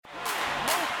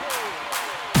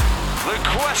The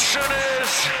question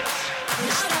is,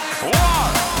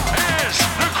 what is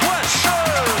the question?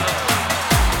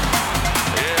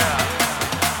 Yeah,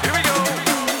 here we go.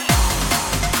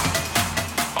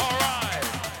 All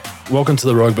right. Welcome to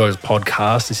the Rogue Boys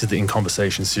podcast. This is the In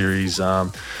Conversation series.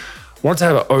 Wanted to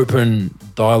have an open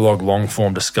dialogue,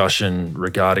 long-form discussion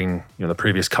regarding the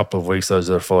previous couple of weeks. Those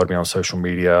that have followed me on social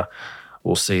media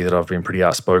will see that I've been pretty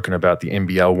outspoken about the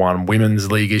NBL 1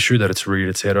 Women's League issue that it's reared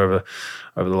its head over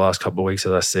the last couple of weeks,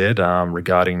 as I said,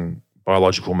 regarding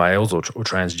biological males or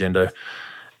transgender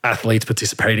athletes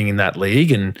participating in that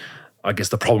league. And I guess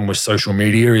the problem with social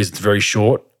media is it's very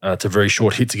short. It's a very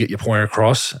short hit to get your point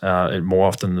across. It more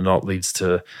often than not leads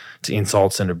to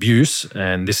insults and abuse.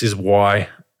 And this is why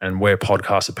and where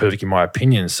podcasts are perfect in my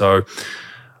opinion. So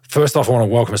first off, I want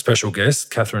to welcome a special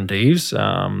guest, Katherine Deves.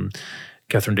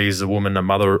 Katherine Deves is a woman,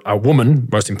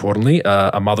 most importantly,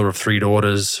 a mother of 3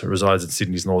 daughters, resides in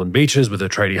Sydney's Northern Beaches with her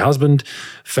tradie husband,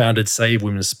 founded Save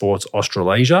Women's Sports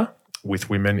Australasia with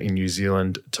women in New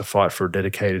Zealand to fight for a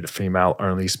dedicated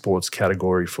female-only sports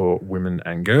category for women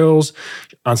and girls.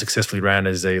 Unsuccessfully ran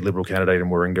as a Liberal candidate in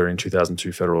Warringah in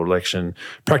 2002 federal election.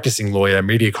 Practicing lawyer,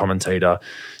 media commentator,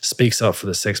 speaks up for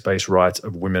the sex-based rights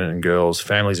of women and girls,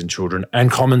 families and children,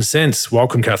 and common sense.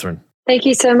 Welcome, Katherine. Thank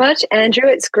you so much, Andrew.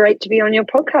 It's great to be on your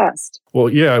podcast. Well,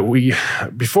 yeah,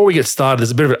 before we get started, there's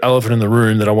a bit of an elephant in the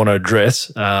room that I want to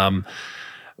address. On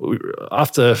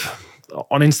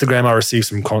Instagram, I received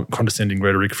some condescending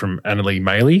rhetoric from Annalee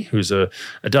Maley, who's a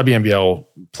WNBL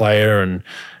player and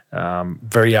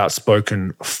very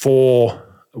outspoken for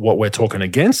what we're talking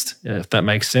against, if that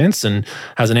makes sense, and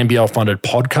has an NBL-funded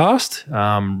podcast.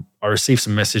 I received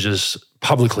some messages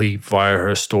publicly via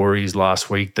her stories last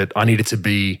week that I needed to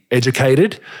be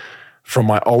educated from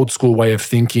my old school way of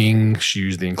thinking. She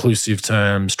used the inclusive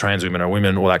terms, trans women are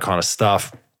women, all that kind of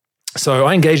stuff. So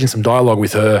I engaged in some dialogue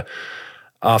with her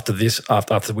after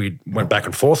we went back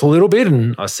and forth a little bit,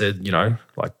 and I said,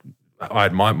 I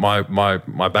had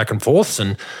my back and forths,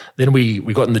 and then we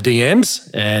got in the DMs,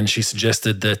 and she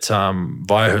suggested that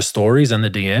via her stories and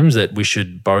the DMs that we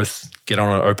should both get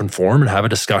on an open forum and have a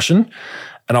discussion.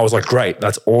 And I was like, great,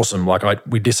 that's awesome.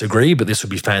 We disagree, but this would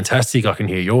be fantastic. I can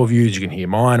hear your views, you can hear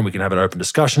mine, we can have an open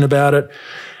discussion about it.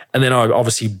 And then I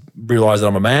obviously realized that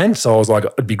I'm a man, so I was like,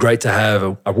 it'd be great to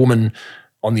have a woman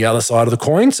on the other side of the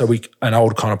coin, and I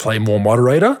would kind of play more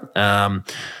moderator.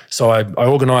 So I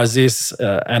organised this.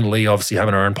 Annalee obviously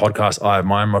having her own podcast. I have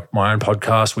my own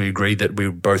podcast. We agreed that we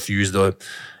would both use the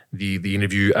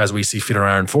interview as we see fit on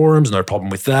our own forums. No problem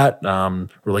with that.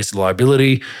 Release the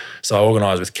liability. So I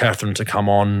organised with Katherine to come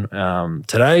on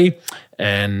today,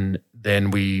 and then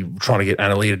we were trying to get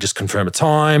Annalee to just confirm a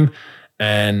time.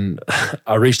 And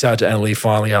I reached out to Annalee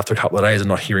finally after a couple of days of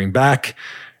not hearing back.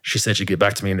 She said she'd get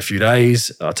back to me in a few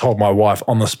days. I told my wife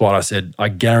on the spot, I said, I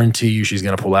guarantee you she's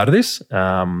going to pull out of this.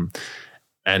 And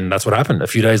that's what happened. A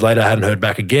few days later, I hadn't heard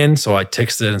back again. So I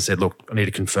texted and said, look, I need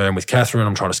to confirm with Katherine.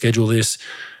 I'm trying to schedule this.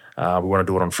 We want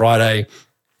to do it on Friday.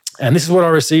 And this is what I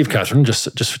received, Katherine,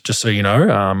 just so you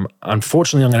know.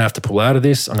 Unfortunately, I'm going to have to pull out of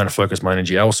this. I'm going to focus my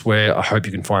energy elsewhere. I hope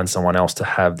you can find someone else to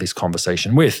have this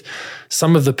conversation with.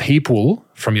 Some of the people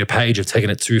from your page have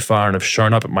taken it too far and have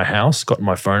shown up at my house, gotten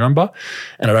my phone number,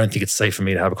 and I don't think it's safe for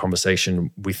me to have a conversation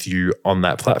with you on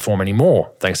that platform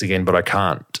anymore. Thanks again, but I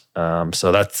can't.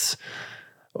 So that's...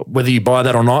 Whether you buy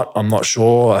that or not, I'm not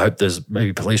sure. I hope there's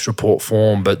maybe police report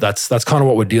form, but that's kind of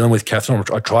what we're dealing with, Katherine.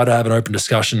 I try to have an open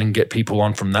discussion and get people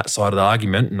on from that side of the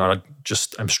argument, and I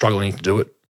just am struggling to do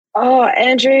it. Oh,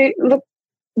 Andrew, look,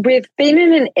 we've been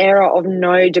in an era of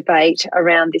no debate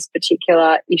around this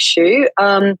particular issue.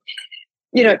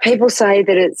 People say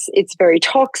that it's very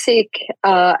toxic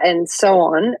and so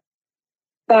on,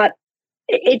 but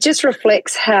it just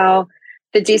reflects how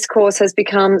the discourse has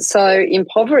become so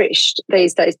impoverished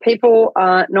these days. People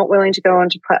are not willing to go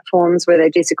onto platforms where they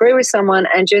disagree with someone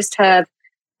and just have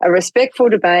a respectful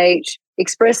debate,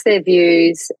 express their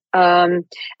views, and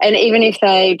even if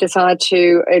they decide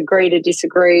to agree to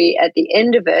disagree at the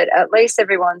end of it, at least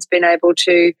everyone's been able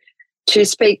to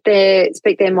speak their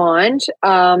mind.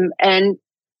 And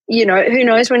who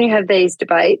knows, when you have these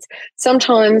debates,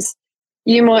 sometimes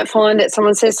you might find that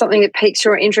someone says something that piques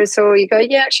your interest, or you go,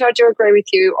 yeah, actually, I do agree with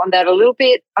you on that a little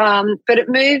bit. But it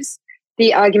moves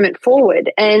the argument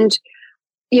forward. And,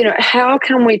 how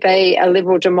can we be a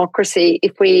liberal democracy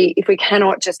if we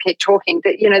cannot just keep talking?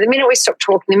 That, the minute we stop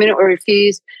talking, the minute we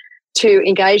refuse to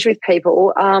engage with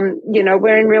people,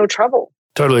 we're in real trouble.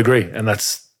 Totally agree. And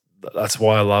that's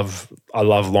why I love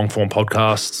long form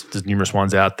podcasts. There's numerous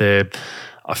ones out there.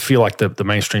 I feel like the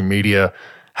mainstream media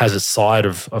has its side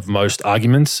of most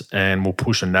arguments and will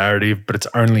push a narrative, but it's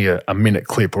only a minute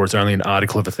clip, or it's only an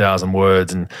article of 1,000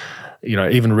 words. And,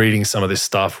 even reading some of this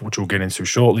stuff, which we'll get into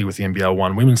shortly with the NBL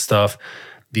One women's stuff,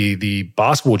 the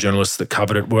basketball journalists that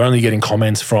covered it were only getting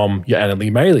comments from your Anna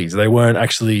Lee Maileys. They weren't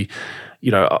actually,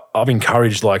 I've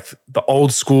encouraged like the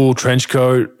old school trench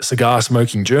coat, cigar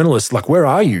smoking journalists, like, where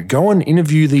are you? Go and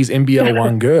interview these NBL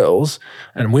One girls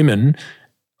and women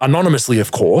anonymously,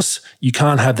 of course. You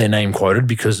can't have their name quoted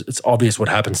because it's obvious what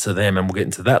happens to them, and we'll get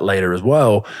into that later as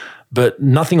well. But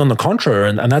nothing on the contrary,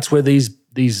 and that's where these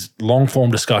long form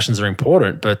discussions are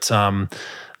important. But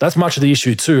that's much of the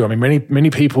issue too. I mean, many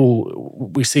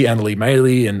people, we see Anna Lee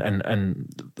Maley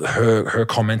and her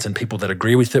comments and people that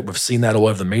agree with it. We've seen that all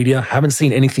over the media. Haven't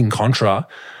seen anything contra.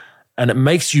 And it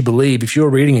makes you believe, if you're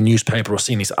reading a newspaper or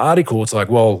seeing this article, it's like,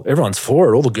 well, everyone's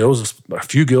for it. All the girls, a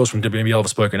few girls from WNBL have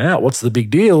spoken out. What's the big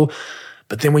deal?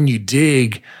 But then when you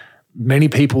dig, many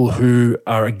people who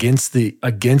are against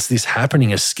this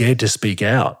happening are scared to speak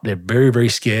out. They're very, very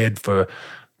scared for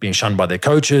being shunned by their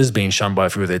coaches, being shunned by a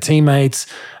few of their teammates,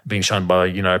 being shunned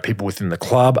by, people within the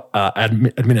club,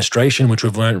 administration, which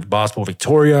we've learned with Basketball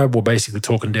Victoria. We're basically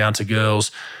talking down to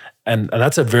girls. And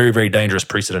that's a very, very dangerous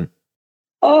precedent.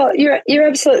 Oh, you're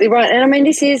absolutely right. And I mean,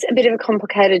 this is a bit of a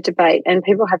complicated debate, and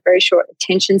people have very short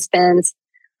attention spans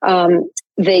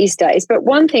these days. But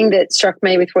one thing that struck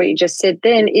me with what you just said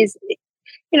then is,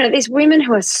 these women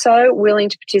who are so willing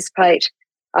to participate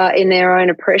in their own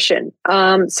oppression.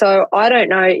 So I don't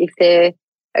know if they're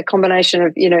a combination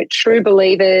of, true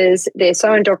believers. They're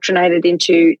so indoctrinated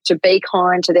into to be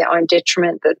kind to their own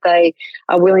detriment that they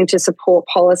are willing to support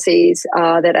policies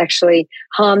that actually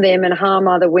harm them and harm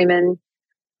other women.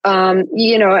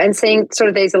 And seeing sort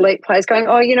of these elite players going,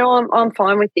 I'm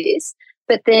fine with this.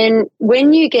 But then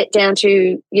when you get down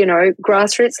to,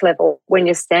 grassroots level, when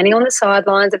you're standing on the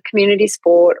sidelines of community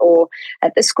sport or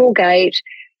at the school gate,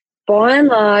 by and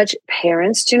large,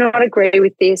 parents do not agree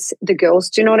with this. The girls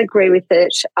do not agree with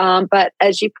it. But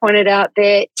as you pointed out,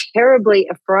 they're terribly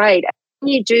afraid. And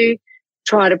you do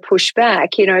try to push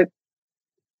back,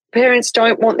 parents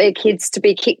don't want their kids to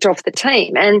be kicked off the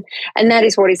team. And that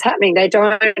is what is happening. They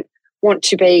don't want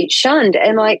to be shunned.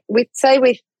 And like with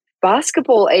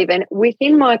basketball, even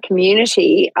within my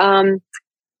community,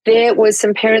 there was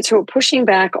some parents who were pushing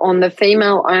back on the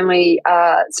female-only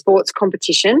sports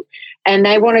competition, and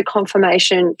they wanted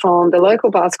confirmation from the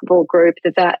local basketball group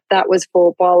that was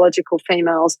for biological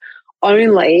females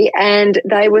only. And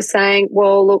they were saying,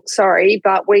 well, look, sorry,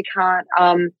 but we can't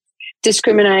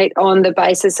discriminate on the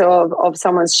basis of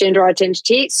someone's gender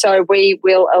identity, so we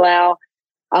will allow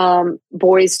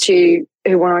boys who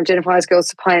want to identify as girls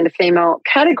to play in the female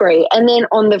category. And then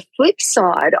on the flip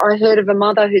side, I heard of a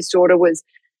mother whose daughter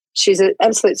she's an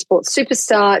absolute sports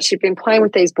superstar. She'd been playing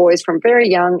with these boys from very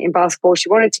young in basketball. She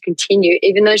wanted to continue,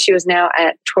 even though she was now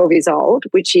at 12 years old,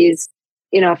 which is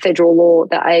in our federal law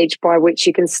the age by which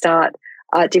you can start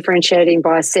differentiating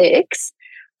by sex.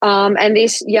 And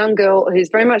this young girl, who's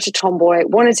very much a tomboy,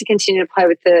 wanted to continue to play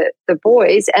with the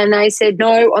boys, and they said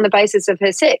no on the basis of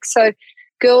her sex. So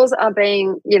girls are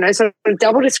being, sort of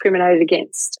double discriminated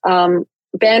against,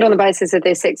 banned on the basis of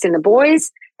their sex in the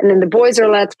boys, and then the boys are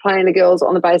allowed to play in the girls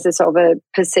on the basis of a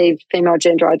perceived female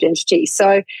gender identity.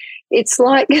 So it's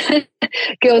like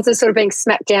girls are sort of being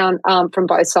smacked down from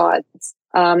both sides.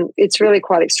 It's really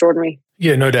quite extraordinary.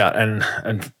 Yeah, no doubt.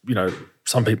 And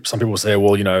some people say,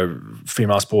 well,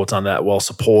 female sports aren't that well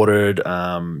supported.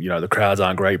 The crowds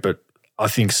aren't great, but I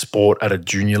think sport at a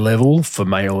junior level for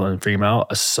male and female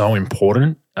are so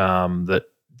important that,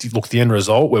 look, the end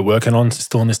result we're working on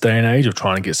still in this day and age of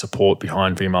trying to get support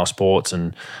behind female sports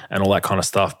and all that kind of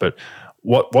stuff. But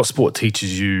what sport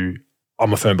teaches you,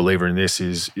 I'm a firm believer in this,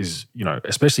 is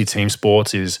especially team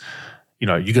sports, is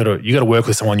you got to work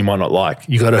with someone you might not like.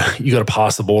 You got to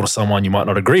pass the ball to someone you might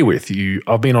not agree with.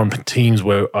 I've been on teams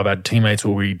where I've had teammates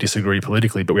where we disagree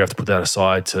politically, but we have to put that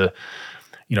aside to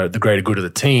the greater good of the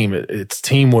team. It's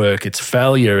teamwork. It's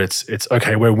failure. It's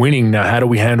okay. We're winning now. How do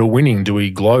we handle winning? Do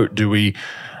we gloat? Do we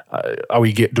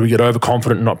get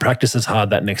overconfident and not practice as hard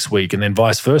that next week? And then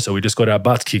vice versa. We just got our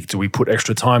butts kicked. Do we put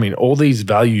extra time in? All these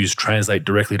values translate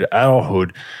directly to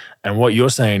adulthood. And what you're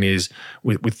saying is,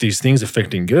 with these things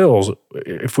affecting girls,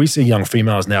 if we see young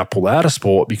females now pull out of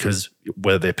sport because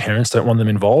whether their parents don't want them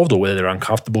involved or whether they're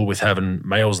uncomfortable with having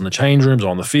males in the change rooms or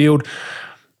on the field,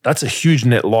 that's a huge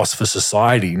net loss for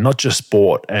society, not just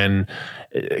sport. And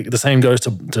the same goes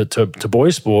to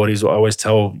boys' sport. Is I always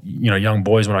tell young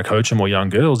boys when I coach them, or young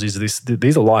girls, is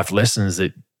these are life lessons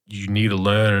that you need to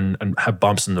learn and have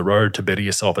bumps in the road to better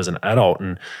yourself as an adult.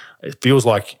 And it feels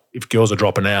like if girls are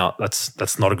dropping out,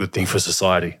 that's not a good thing for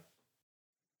society.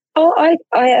 Oh,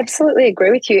 I absolutely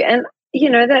agree with you. And,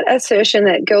 that assertion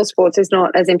that girls' sports is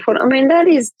not as important, I mean, that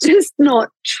is just not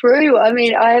true. I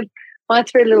mean, I have my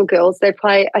three little girls, they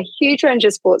play a huge range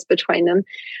of sports between them.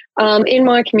 In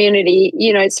my community,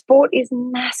 sport is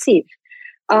massive.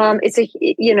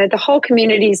 The whole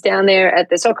community is down there at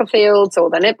the soccer fields or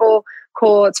the netball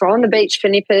courts or on the beach for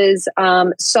nippers.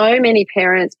 So many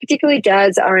parents, particularly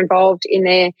dads, are involved in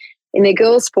their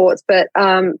girls' sports. But,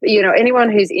 anyone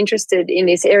who's interested in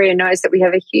this area knows that we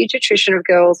have a huge attrition of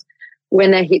girls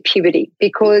when they hit puberty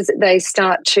because they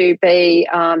start to be,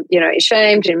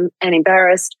 ashamed and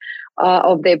embarrassed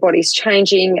of their bodies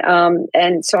changing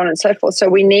and so on and so forth. So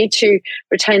we need to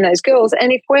retain those girls.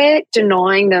 And if we're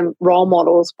denying them role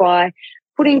models by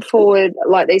putting forward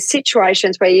like these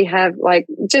situations where you have like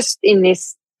just in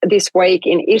this week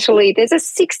in Italy, there's a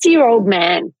 60-year-old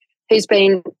man who's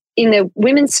been in the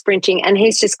women's sprinting and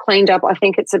he's just cleaned up, I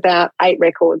think it's about 8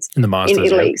 records in the Masters, in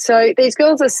Italy. Yeah. So these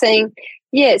girls are seeing,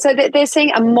 so they're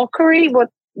seeing a mockery. What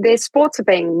their sports are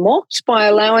being mocked by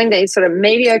allowing these sort of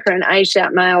mediocre and aged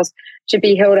out males to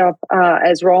be held up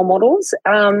as role models.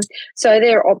 So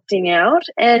they're opting out.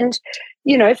 And,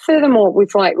 furthermore,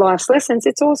 with like life's lessons,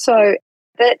 it's also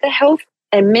the health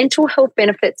and mental health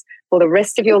benefits for the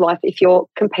rest of your life if you're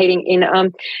competing in,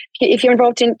 if you're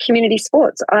involved in community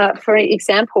sports. For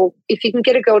example, if you can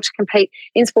get a girl to compete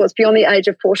in sports beyond the age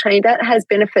of 14, that has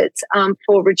benefits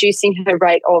for reducing her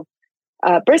rate of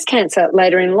breast cancer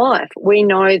later in life. We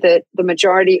know that the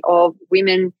majority of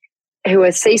women who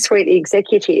are C-suite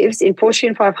executives in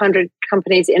Fortune 500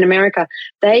 companies in America,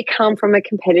 they come from a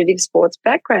competitive sports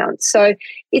background. So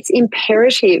it's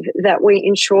imperative that we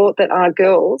ensure that our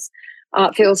girls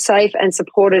feel safe and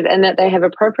supported and that they have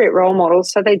appropriate role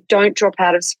models so they don't drop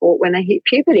out of sport when they hit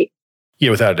puberty. Yeah,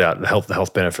 without a doubt, the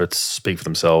health benefits speak for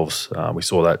themselves. We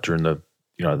saw that during the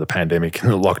pandemic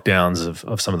and the lockdowns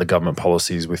of some of the government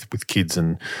policies with kids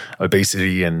and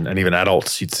obesity and even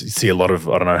adults. You'd see a lot of,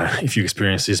 I don't know if you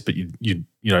experienced this, but you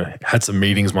had some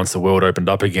meetings once the world opened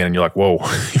up again and you're like, whoa,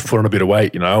 you've put on a bit of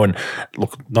weight, and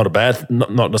look,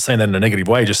 not saying that in a negative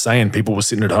way, just saying people were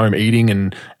sitting at home eating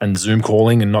and Zoom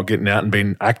calling and not getting out and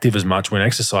being active as much when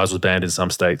exercise was banned in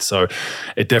some states. So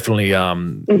it definitely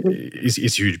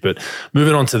is huge. But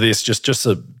moving on to this, just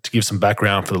to give some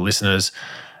background for the listeners,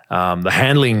 the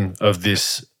handling of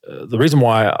this, the reason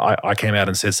why I came out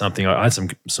and said something, I had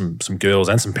some girls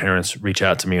and some parents reach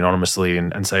out to me anonymously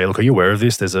and say, look, are you aware of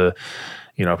this? There's a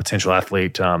potential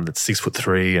athlete that's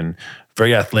 6'3" and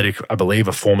very athletic, I believe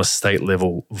a former state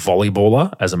level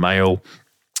volleyballer as a male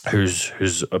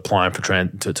who's applying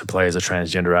to play as a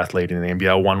transgender athlete in the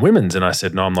NBL 1 women's. And I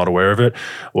said, no, I'm not aware of it.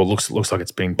 Well, it looks like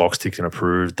it's being box ticked and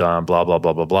approved, blah, blah,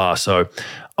 blah, blah, blah. So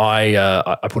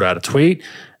I put out a tweet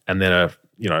and then a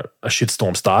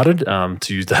shitstorm started,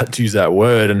 to use that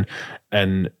word.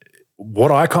 And what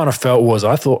I kind of felt was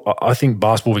I think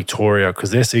Basketball Victoria,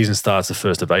 because their season starts the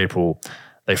 1st of April,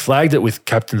 they flagged it with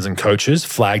captains and coaches,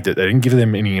 They didn't give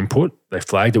them any input. They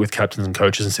flagged it with captains and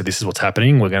coaches and said, this is what's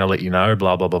happening. We're going to let you know,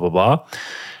 blah, blah, blah, blah, blah.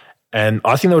 And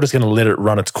I think they were just going to let it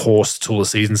run its course till the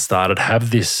season started,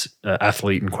 have this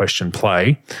athlete in question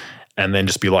play, and then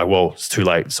just be like, well, it's too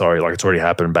late. Sorry, like it's already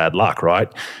happened. Bad luck, right?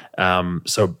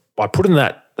 So by putting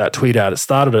that tweet out, it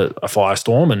started a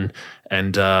firestorm,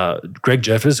 and Greg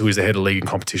Jeffers, who is the head of league and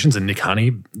competitions, and Nick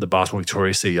Honey, the Basketball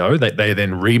Victoria CEO, they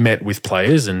then re-met with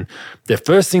players, and their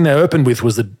first thing they opened with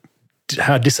was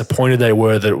how disappointed they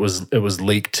were that it was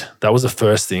leaked. That was the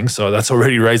first thing, so that's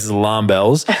already raises alarm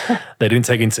bells. They didn't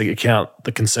take into account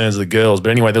the concerns of the girls, but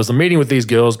anyway, there was a meeting with these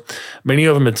girls. Many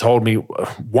of them had told me.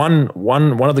 One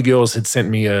of the girls had sent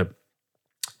me a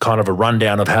kind of a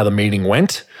rundown of how the meeting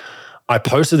went. I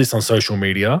posted this on social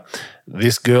media.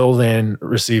 This girl then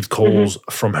received calls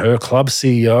from her club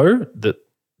CEO that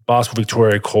Basketball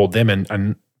Victoria called them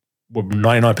and were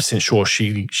 99% sure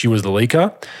she was the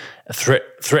leaker,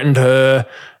 threatened her,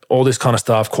 all this kind of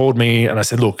stuff, called me, and I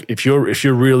said, look, if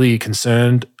you're really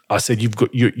concerned, I said,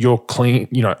 you're clean,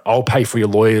 I'll pay for your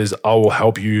lawyers, I will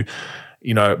help you,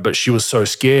 but she was so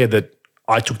scared that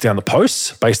I took down the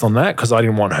posts based on that because I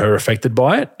didn't want her affected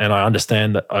by it. And I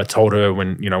understand that I told her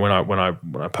when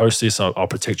I post this, I'll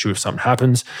protect you if something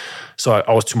happens. So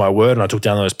I was to my word and I took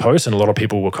down those posts, and a lot of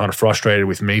people were kind of frustrated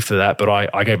with me for that. But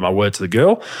I gave my word to the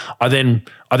girl. I then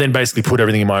basically put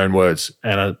everything in my own words.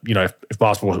 And if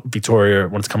Basketball Victoria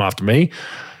wanted to come after me,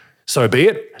 so be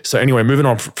it. So anyway, moving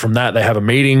on from that, they have a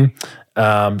meeting.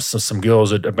 So some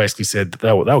girls had basically said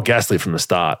they were gaslit from the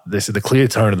start. They said the clear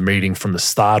tone of the meeting from the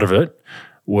start of it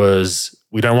was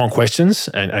we don't want questions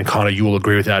and kind of you will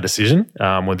agree with our decision.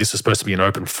 When this is supposed to be an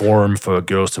open forum for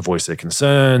girls to voice their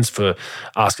concerns, for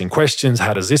asking questions.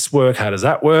 How does this work? How does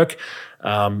that work?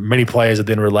 Many players would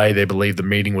then relay they believe the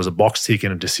meeting was a box tick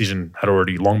and a decision had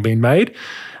already long been made.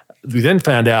 We then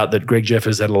found out that Greg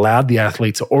Jeffers had allowed the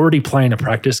athletes to already play in a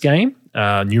practice game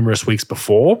numerous weeks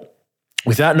before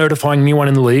without notifying anyone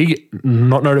in the league,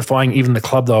 not notifying even the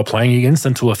club they were playing against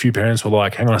until a few parents were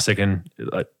like, hang on a second,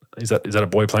 is that a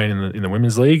boy playing in the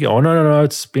women's league? Oh, no,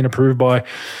 it's been approved by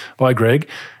Greg.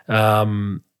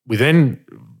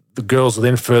 The girls will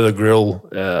then further grill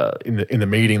in the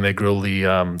meeting. They grill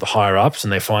the higher ups,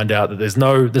 and they find out that there's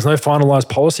no finalized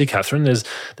policy, Katherine. There's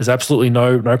absolutely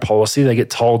no policy. They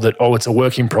get told that it's a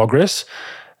work in progress.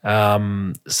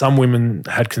 Some women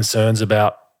had concerns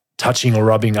about touching or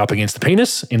rubbing up against the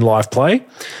penis in live play.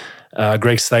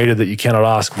 Greg stated that you cannot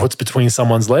ask what's between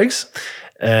someone's legs,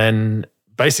 and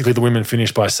basically the women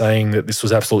finished by saying that this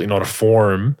was absolutely not a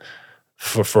forum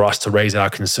for us to raise our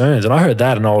concerns. And I heard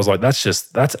that and I was like, that's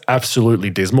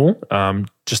absolutely dismal.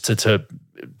 Just to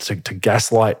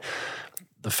gaslight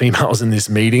the females in this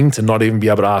meeting to not even be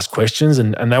able to ask questions.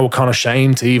 And they were kind of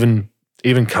shamed to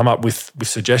even come up with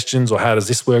suggestions or how does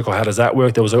this work or how does that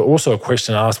work. There was also a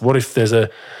question asked, what if there's a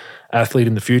athlete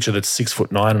in the future that's 6'9"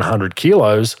 and 100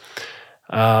 kilos,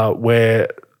 where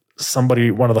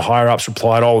one of the higher ups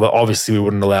replied, that obviously we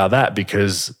wouldn't allow that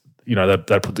because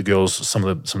that put the girls, some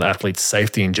of the athletes'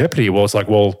 safety in jeopardy. Well, it's like,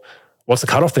 well, what's the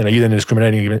cutoff then? Are you then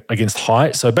discriminating against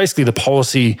height? So basically, the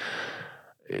policy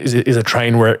is a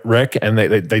train wreck, and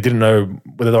they didn't know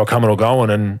whether they were coming or going.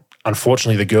 And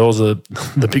unfortunately, the girls are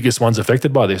the biggest ones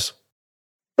affected by this.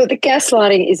 But the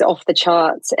gaslighting is off the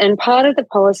charts, and part of the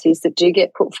policies that do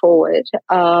get put forward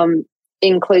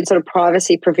include sort of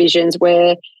privacy provisions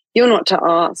where you're not to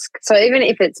ask. So even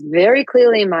if it's very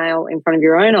clearly a male in front of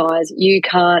your own eyes, you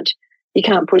can't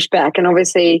push back. And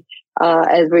obviously,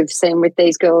 as we've seen with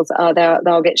these girls,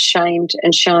 they'll get shamed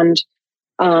and shunned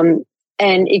and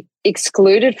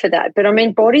excluded for that. But I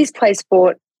mean, bodies play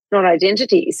sport, not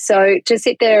identities. So to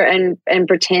sit there and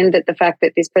pretend that the fact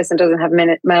that this person doesn't have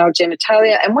male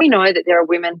genitalia, and we know that there are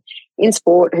women in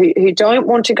sport who don't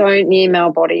want to go near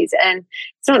male bodies, and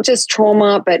it's not just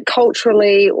trauma, but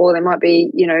culturally, or there might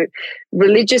be,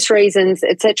 religious reasons,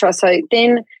 etc. So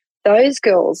then those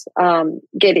girls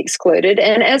get excluded.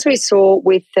 And as we saw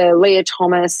with the Leah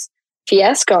Thomas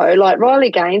fiasco, like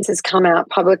Riley Gaines has come out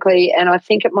publicly, and I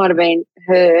think it might have been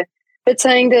her, but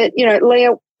saying that,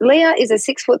 Leah is a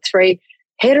 6'3"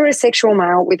 heterosexual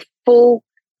male with full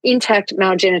intact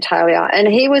male genitalia, and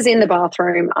he was in the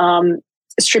bathroom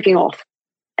stripping off,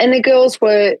 and the girls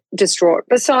were distraught,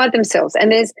 beside themselves,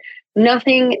 and there's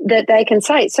nothing that they can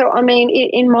say. So, I mean,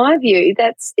 in my view,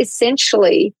 that's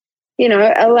essentially,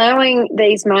 allowing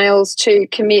these males to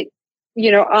commit,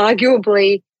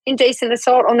 arguably indecent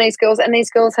assault on these girls, and these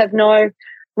girls have no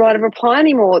right of reply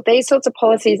anymore. These sorts of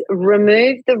policies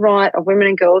remove the right of women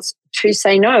and girls to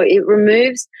say no. It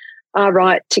removes our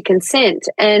right to consent.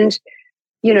 And,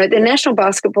 the National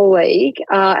Basketball League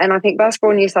and I think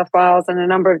Basketball New South Wales and a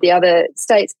number of the other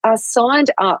states are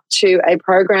signed up to a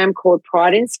program called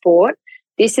Pride in Sport.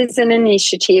 This is an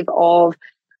initiative of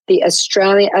the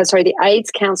AIDS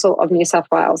Council of New South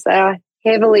Wales. They are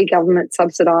heavily government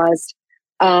subsidised.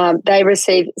 They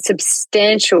receive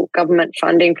substantial government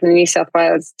funding from the New South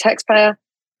Wales taxpayer,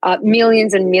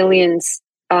 millions and millions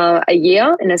a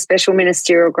year in a special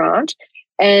ministerial grant.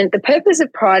 And the purpose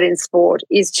of Pride in Sport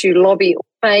is to lobby all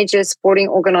major sporting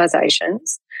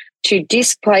organisations to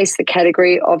displace the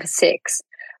category of sex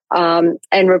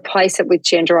and replace it with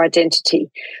gender identity.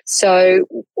 So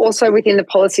also within the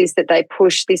policies that they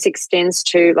push, this extends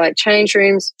to like change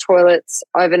rooms, toilets,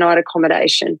 overnight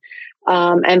accommodation.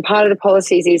 And part of the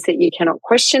policies is that you cannot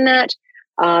question that.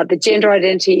 The gender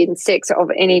identity and sex of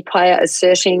any player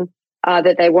asserting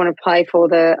that they want to play for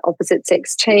the opposite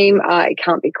sex team, it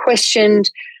can't be questioned.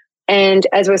 And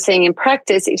as we're seeing in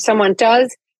practice, if someone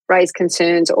does raise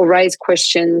concerns or raise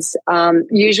questions,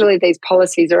 usually these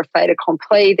policies are a fait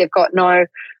accompli. They've got no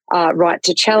right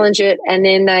to challenge it, and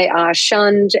then they are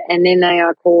shunned, and then they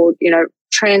are called,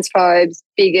 transphobes,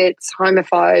 bigots,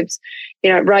 homophobes,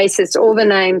 racist, all the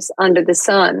names under the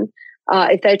sun.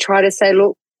 If they try to say,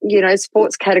 look,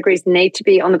 sports categories need to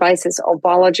be on the basis of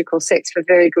biological sex for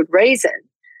very good reason.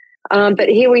 But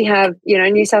here we have,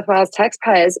 New South Wales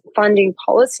taxpayers funding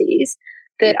policies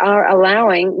that are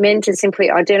allowing men to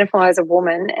simply identify as a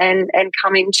woman and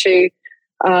come into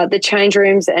the change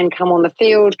rooms and come on the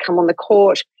field, come on the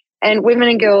court. And women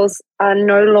and girls are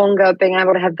no longer being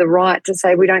able to have the right to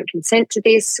say, we don't consent to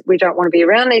this, we don't want to be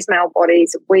around these male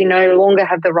bodies. We no longer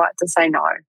have the right to say no.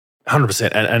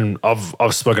 100%. And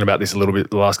I've spoken about this a little bit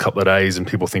the last couple of days, and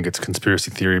people think it's a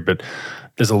conspiracy theory, but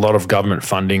there's a lot of government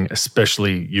funding,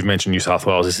 especially you've mentioned New South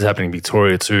Wales. This is happening in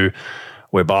Victoria too,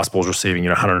 where basketball's receiving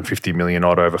 150 million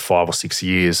odd over 5 or 6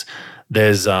 years.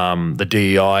 There's the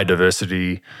DEI,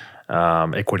 diversity,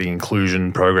 equity,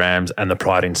 inclusion programs, and the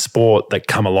Pride in Sport that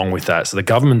come along with that. So the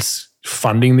government's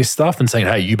funding this stuff and saying,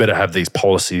 hey, you better have these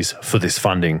policies for this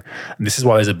funding. And this is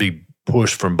why there's a big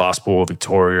push from Basketball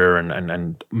Victoria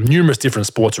and numerous different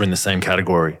sports are in the same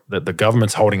category, that the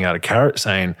government's holding out a carrot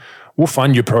saying, we'll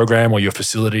fund your program or your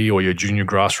facility or your junior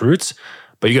grassroots,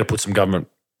 but you got to put some government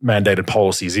mandated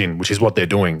policies in, which is what they're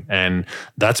doing. And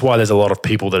that's why there's a lot of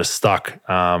people that are stuck,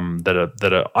 that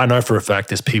are I know for a fact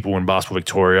there's people in Basketball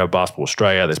Victoria, Basketball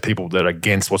Australia, there's people that are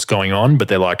against what's going on, but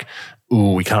they're like,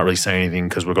 ooh, we can't really say anything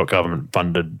because we've got government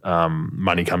funded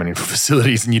money coming in for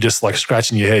facilities, and you're just like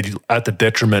scratching your head at the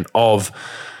detriment of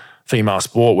female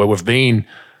sport, where we've been,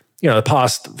 the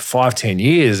past 5-10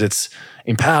 years, it's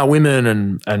empower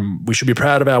women and we should be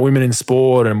proud of our women in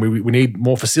sport, and we need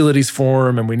more facilities for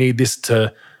them, and we need this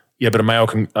to, but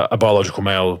a biological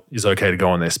male is okay to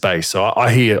go in their space. So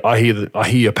I hear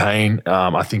your pain.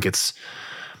 I think it's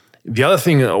the other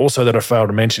thing also that I failed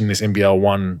to mention in this NBL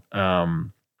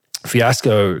 1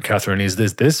 fiasco, Katherine, is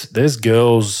there's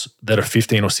girls that are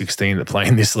 15 or 16 that play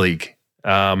in this league.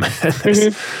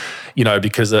 Because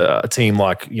a team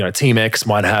like, Team X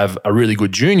might have a really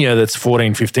good junior that's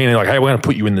 14, 15, and like, hey, we're going to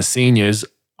put you in the seniors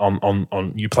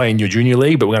on you play in your junior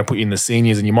league, but we're going to put you in the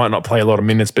seniors, and you might not play a lot of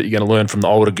minutes, but you're going to learn from the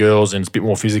older girls, and it's a bit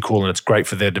more physical, and it's great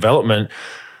for their development.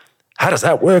 How does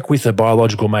that work with a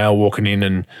biological male walking in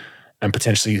and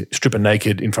potentially stripping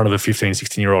naked in front of a 15,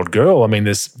 16-year-old girl? I mean,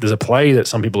 there's a play that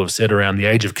some people have said around the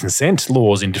age of consent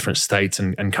laws in different states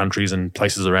and countries and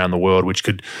places around the world, which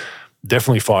could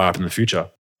definitely fire up in the future.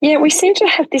 Yeah, we seem to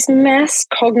have this mass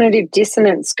cognitive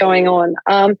dissonance going on.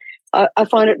 I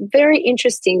find it very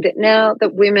interesting that now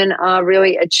that women are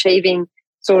really achieving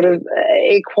sort of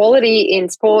equality in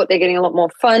sport, they're getting a lot more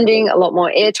funding, a lot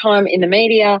more airtime in the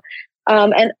media.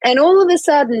 And all of a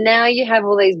sudden now you have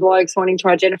all these blokes wanting to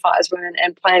identify as women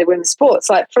and play women's sports.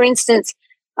 Like, for instance,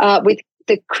 with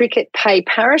the cricket pay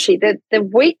parity, the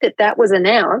week that was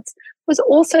announced was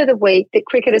also the week that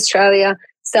Cricket Australia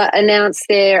announced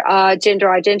their gender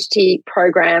identity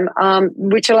program,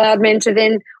 which allowed men to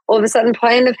then all of a sudden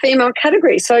play in the female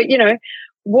category. So,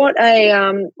 what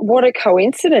a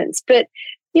coincidence. But,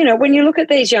 when you look at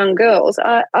these young girls,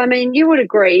 I mean, you would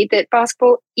agree that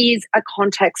basketball is a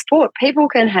contact sport. People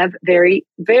can have very,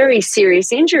 very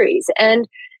serious injuries. And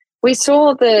we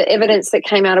saw the evidence that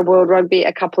came out of World Rugby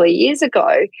a couple of years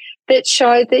ago that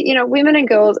showed that, women and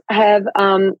girls have,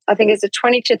 I think it's a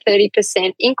 20 to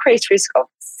 30% increased risk of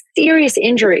serious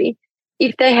injury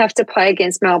if they have to play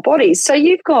against male bodies. So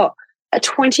you've got a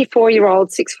 24-year-old,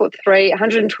 6'3",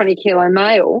 120-kilo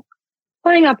male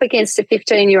playing up against a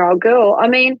 15-year-old girl. I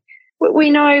mean,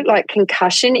 we know like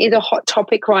concussion is a hot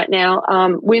topic right now.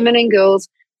 Women and girls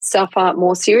suffer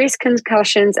more serious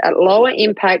concussions at lower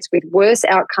impacts with worse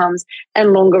outcomes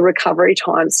and longer recovery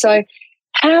times. So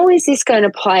how is this going to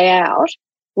play out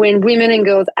when women and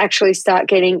girls actually start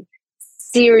getting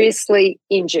seriously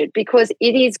injured? Because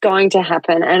it is going to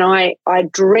happen, and I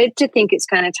dread to think it's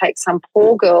going to take some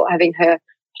poor girl having her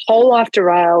whole life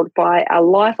derailed by a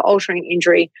life-altering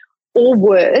injury or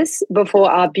worse before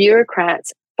our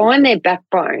bureaucrats find their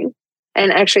backbone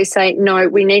and actually say, no,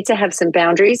 we need to have some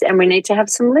boundaries and we need to have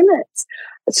some limits.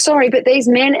 Sorry, but these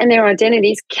men and their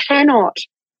identities cannot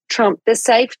trump the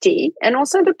safety and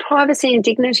also the privacy and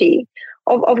dignity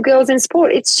of girls in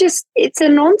sport. It's a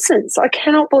nonsense. I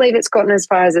cannot believe it's gotten as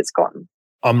far as it's gotten.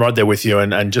 I'm right there with you.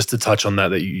 And just to touch on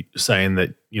that you saying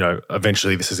that,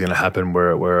 eventually this is going to happen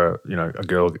where a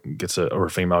girl gets or a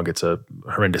female gets a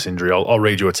horrendous injury. I'll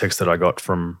read you a text that I got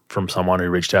from someone who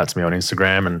reached out to me on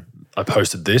Instagram, and I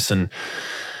posted this, and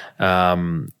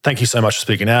thank you so much for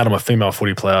speaking out. I'm a female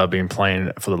footy player. I've been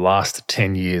playing for the last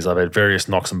 10 years. I've had various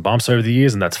knocks and bumps over the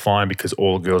years, and that's fine because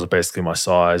all girls are basically my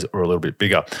size or a little bit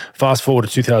bigger. Fast forward to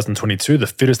 2022, the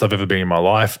fittest I've ever been in my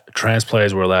life. Trans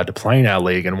players were allowed to play in our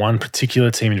league, and one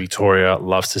particular team in Victoria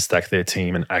loves to stack their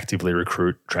team and actively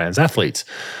recruit trans athletes.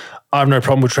 I have no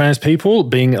problem with trans people,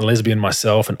 being a lesbian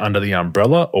myself and under the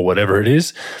umbrella or whatever it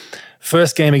is.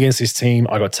 First game against this team,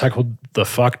 I got tackled the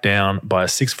fuck down by a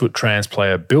 6-foot trans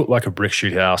player built like a brick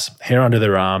shit house, hair under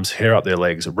their arms, hair up their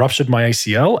legs, ruptured my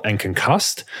ACL and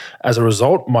concussed. As a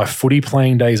result, my footy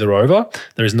playing days are over.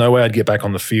 There is no way I'd get back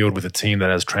on the field with a team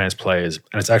that has trans players.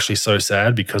 And it's actually so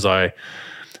sad because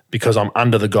because I'm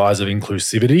under the guise of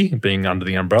inclusivity, being under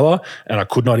the umbrella, and I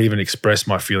could not even express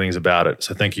my feelings about it.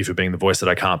 So thank you for being the voice that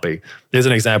I can't be. There's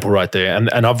an example right there.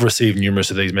 And I've received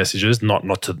numerous of these messages,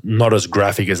 not as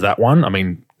graphic as that one. I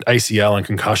mean, ACL and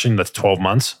concussion, that's 12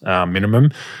 months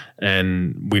minimum.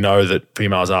 And we know that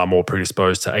females are more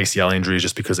predisposed to ACL injuries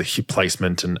just because of hip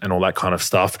placement and all that kind of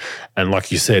stuff. And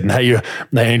like you said, now you're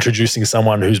introducing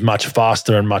someone who's much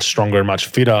faster and much stronger and much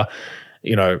fitter,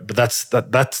 you know, but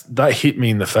that hit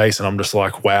me in the face, and I'm just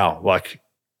like, wow, like,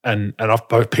 and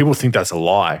people think that's a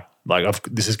lie. Like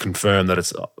this is confirmed that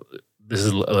this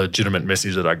is a legitimate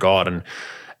message that I got, and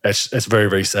it's very,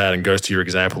 very sad, and goes to your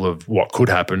example of what could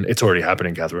happen. It's already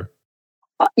happening, Katherine.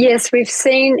 Yes, we've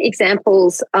seen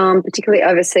examples, particularly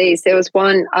overseas. There was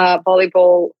one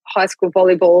volleyball, high school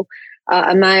volleyball,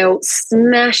 a male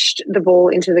smashed the ball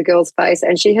into the girl's face,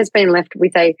 and she has been left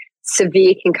with a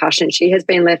severe concussion. She has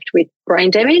been left with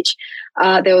brain damage.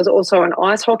 There was also an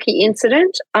ice hockey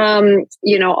incident.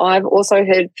 You know, I've also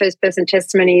heard first-person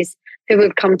testimonies. People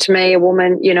have come to me, a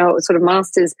woman, you know, sort of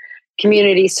masters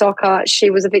community soccer. She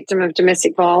was a victim of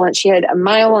domestic violence. She had a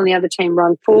male on the other team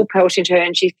run full pelt into her,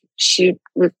 and she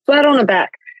was flat on her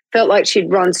back, felt like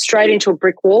she'd run straight into a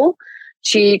brick wall.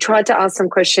 She tried to ask some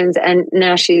questions, and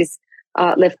now she's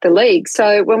left the league.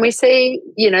 So when we see,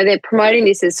 you know, they're promoting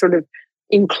this as sort of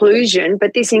inclusion,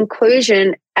 but this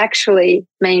inclusion actually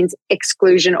means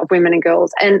exclusion of women and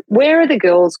girls. And where are the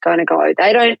girls going to go?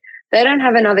 They don't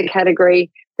have another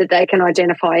category that they can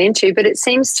identify into. But it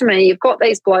seems to me you've got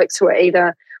these blokes who are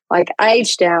either like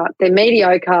aged out, they're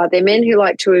mediocre, they're men who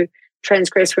like to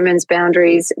transgress women's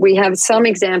boundaries. We have some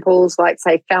examples like,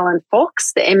 say, Fallon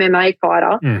Fox, the MMA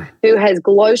fighter, who has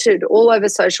gloated all over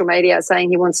social media saying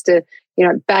he wants to, you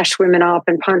know, bash women up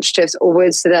and punch tiffs or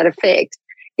words to that effect.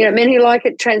 You know, men who like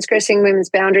it transgressing women's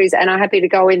boundaries and are happy to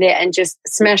go in there and just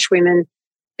smash women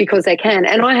because they can.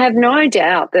 And I have no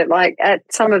doubt that, like, at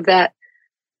some of that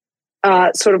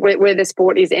sort of where the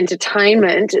sport is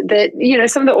entertainment, that, you know,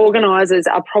 some of the organisers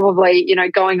are probably, you know,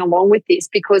 going along with this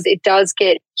because it does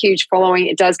get huge following.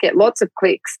 It does get lots of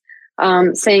clicks.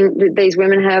 Seeing that these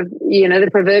women have, you know, the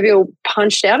proverbial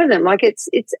punched out of them. Like, it's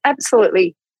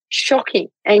absolutely shocking.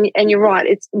 And you're right,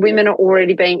 it's women are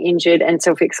already being injured and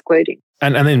self-excluding.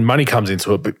 And then money comes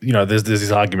into it, but, you know, there's this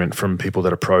argument from people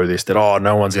that are pro this that, oh,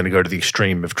 no one's going to go to the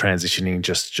extreme of transitioning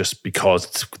just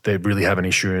because they really have an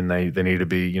issue and they need to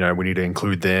be, you know, we need to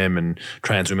include them and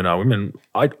trans women are women.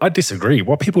 I disagree.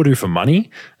 What people do for money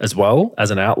as well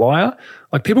as an outlier,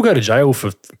 like, people go to jail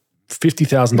for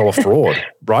 $50,000 fraud,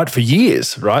 right, for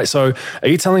years, right? So are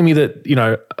you telling me that, you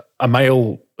know, a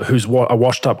male who's a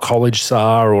washed-up college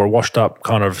star or a washed-up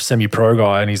kind of semi-pro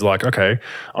guy, and he's like, okay,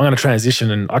 I'm going to transition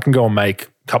and I can go and make a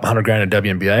couple $100,000 in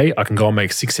WNBA. I can go and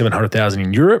make $600,000-700,000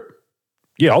 in Europe.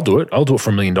 Yeah, I'll do it. I'll do it for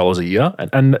 $1 million a year.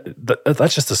 And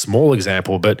that's just a small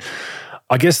example. But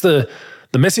I guess the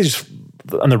message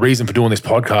and the reason for doing this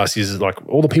podcast is, like,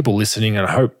 all the people listening, and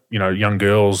I hope, you know, young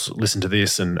girls listen to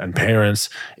this and parents,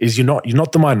 is you're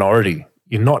not the minority.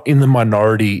 You're not in the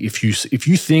minority if you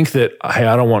think that, hey,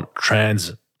 I don't want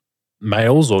trans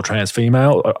males or trans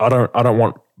female. I don't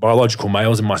want biological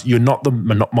males in my. You're not the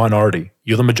minority.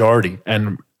 You're the majority,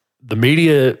 and the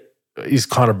media is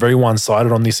kind of very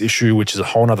one-sided on this issue, which is a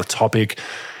whole other topic.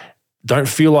 Don't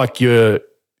feel like you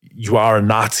are a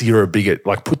Nazi or a bigot.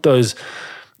 Like, put those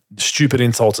stupid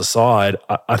insults aside.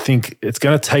 I think it's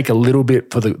going to take a little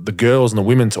bit for the girls and the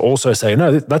women to also say,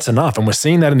 no, that's enough. And we're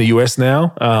seeing that in the US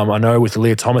now. I know with the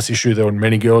Leah Thomas issue, there were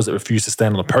many girls that refused to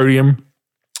stand on the podium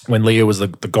when Leah was the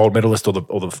gold medalist or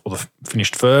the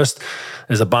finished first.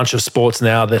 There's a bunch of sports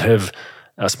now that have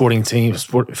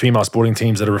female sporting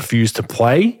teams that have refused to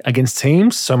play against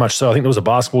teams. So much so, I think there was a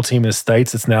basketball team in the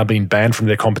States that's now been banned from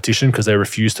their competition because they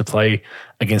refused to play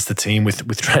against a team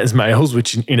with trans males,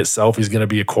 which in itself is going to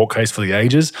be a court case for the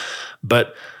ages.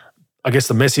 But I guess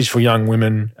the message for young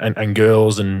women and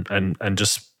girls and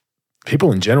just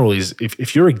people in general is,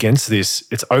 if you're against this,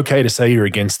 it's okay to say you're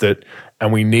against it,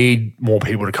 and we need more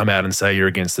people to come out and say you're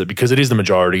against it, because it is the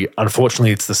majority.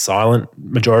 Unfortunately, it's the silent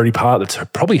majority part that's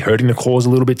probably hurting the cause a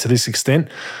little bit to this extent,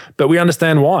 but we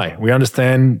understand why. We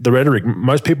understand the rhetoric.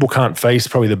 Most people can't face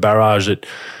probably the barrage that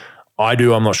I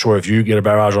do. I'm not sure if you get a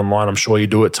barrage online. I'm sure you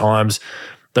do at times.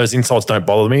 Those insults don't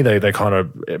bother me. They kind of,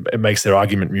 it makes their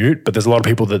argument mute, but there's a lot of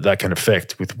people that can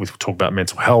affect with talk about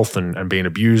mental health and being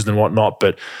abused and whatnot.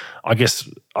 But I guess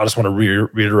I just want to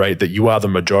reiterate that you are the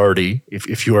majority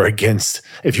if you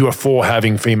are for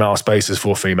having female spaces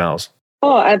for females.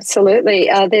 Oh, absolutely.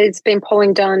 There's been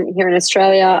polling done here in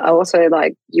Australia, also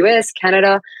like US,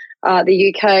 Canada,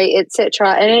 the UK,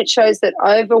 etc., and it shows that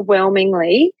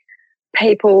overwhelmingly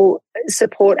people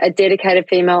support a dedicated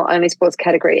female-only sports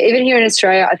category. Even here in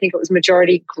Australia, I think it was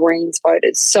majority Greens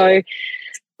voters. So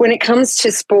when it comes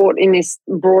to sport in this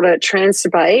broader trans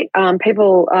debate,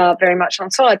 people are very much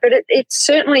on side. But it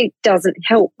certainly doesn't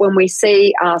help when we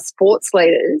see our sports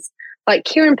leaders, like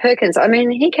Kieran Perkins. I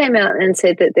mean, he came out and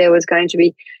said that there was going to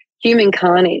be human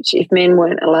carnage if men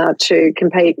weren't allowed to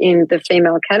compete in the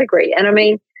female category. And I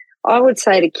mean, I would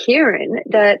say to Kieran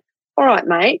that, all right,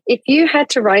 mate, if you had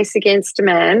to race against a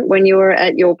man when you were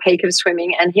at your peak of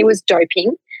swimming and he was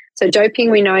doping, so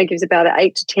doping we know gives about an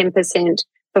 8 to 10%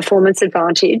 performance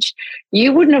advantage,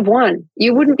 you wouldn't have won.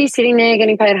 You wouldn't be sitting there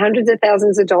getting paid hundreds of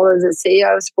thousands of dollars as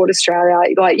CEO of Sport Australia.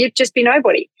 Like, you'd just be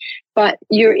nobody. But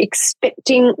you're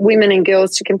expecting women and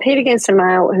girls to compete against a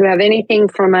male who have anything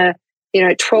from a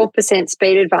 12%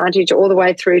 speed advantage all the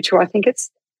way through to, I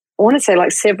want to say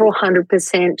like several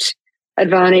 100%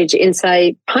 advantage in,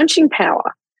 say, punching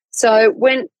power. So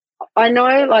when I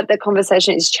know like the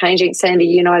conversation is changing, say in the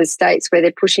United States, where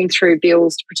they're pushing through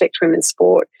bills to protect women's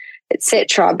sport,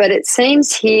 etc. But it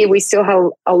seems here we still have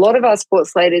a lot of our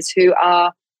sports leaders who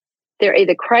they're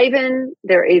either craven,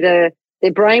 they're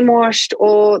brainwashed,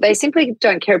 or they simply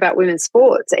don't care about women's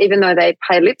sports, even though they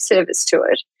pay lip service to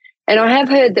it. And I have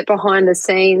heard that behind the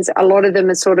scenes, a lot of them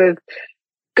are sort of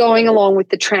going along with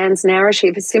the trans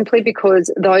narrative simply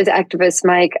because those activists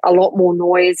make a lot more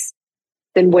noise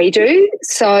than we do.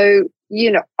 So,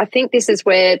 I think this is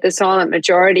where the silent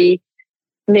majority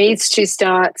needs to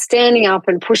start standing up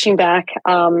and pushing back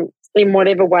in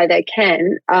whatever way they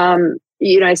can.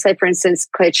 Say, for instance,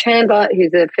 Claire Chandler,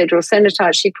 who's a federal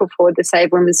senator, she put forward the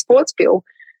Save Women's Sports Bill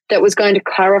that was going to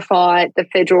clarify the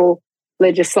federal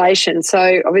legislation.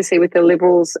 So obviously with the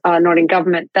Liberals not in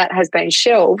government, that has been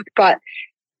shelved, but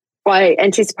I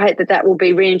anticipate that will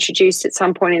be reintroduced at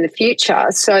some point in the future.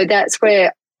 So that's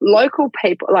where local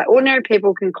people, like ordinary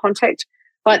people, can contact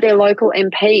like their local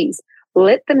MPs,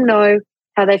 let them know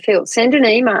how they feel, send an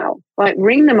email, like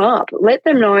ring them up, let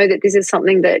them know that this is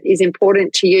something that is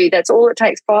important to you. That's all it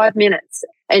takes, 5 minutes,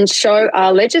 and show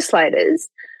our legislators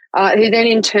who then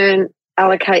in turn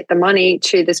allocate the money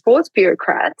to the sports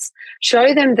bureaucrats,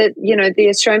 show them that, the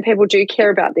Australian people do care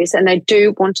about this and they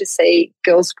do want to see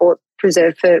girls' sport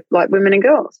preserved for like women and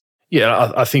girls.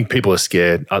 Yeah, I think people are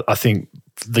scared. I think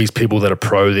these people that are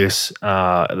pro this,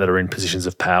 that are in positions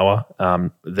of power,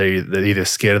 they're either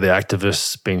scared of the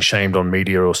activists being shamed on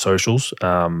media or socials.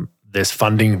 There's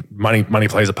funding, money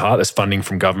plays a part. There's funding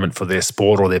from government for their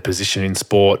sport or their position in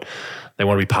sport. They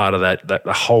want to be part of that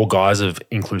the whole guise of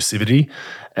inclusivity.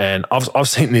 And I've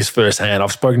seen this firsthand.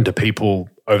 I've spoken to people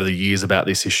over the years about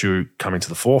this issue coming to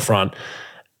the forefront,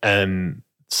 and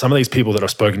some of these people that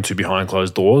I've spoken to behind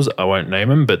closed doors, I won't name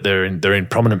them, but they're in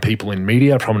prominent people in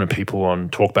media, prominent people on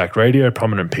talkback radio,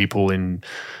 prominent people in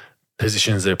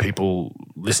positions that people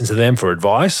listen to them for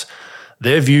advice.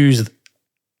 Their views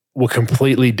were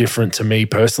completely different to me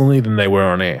personally than they were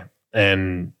on air.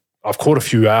 And I've caught a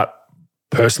few out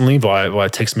personally via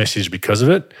text message because of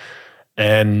it.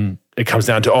 And it comes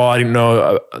down to, I didn't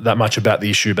know that much about the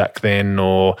issue back then,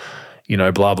 or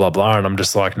blah, blah, blah. And I'm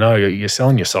just like, no, you're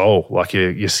selling your soul. Like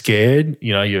you're scared,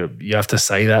 you have to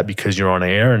say that because you're on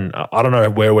air. And I don't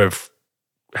know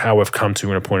how we've come to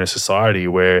in a point of society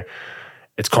where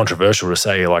it's controversial to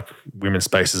say like women's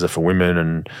spaces are for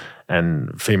women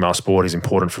and female sport is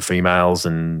important for females.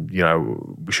 And,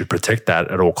 we should protect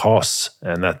that at all costs.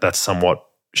 And that's somewhat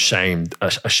a shame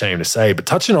to say. But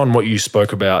touching on what you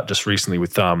spoke about just recently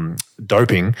with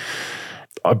doping,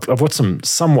 I've got some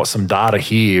data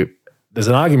here. There's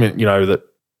an argument, that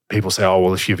people say, oh,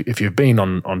 well, if you've been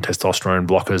on testosterone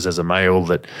blockers as a male,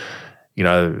 that,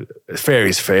 fair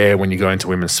is fair when you go into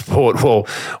women's sport. Well,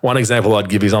 one example I'd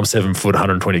give is I'm 7 foot,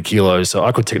 120 kilos, so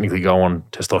I could technically go on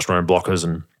testosterone blockers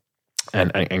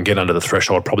and get under the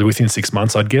threshold probably within 6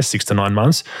 months, I'd guess, 6 to 9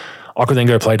 months. I could then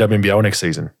go play WNBL next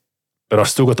season. But I've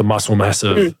still got the muscle mass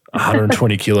of a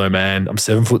 120 kilo man. I'm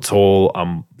 7 foot tall.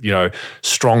 I'm,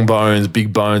 strong bones,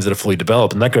 big bones that are fully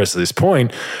developed. And that goes to this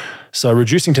point. So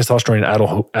reducing testosterone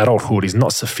in adulthood is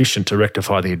not sufficient to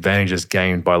rectify the advantages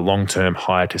gained by long-term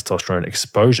higher testosterone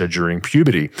exposure during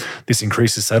puberty. This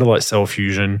increases satellite cell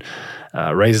fusion,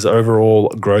 raises overall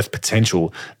growth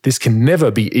potential. This can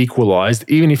never be equalized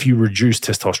even if you reduce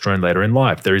testosterone later in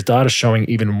life. There is data showing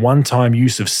even one-time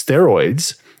use of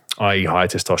steroids, i.e. high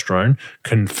testosterone,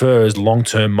 confers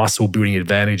long-term muscle building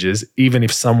advantages even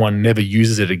if someone never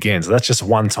uses it again. So that's just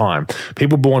one time.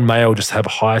 People born male just have a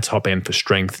higher top end for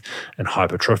strength and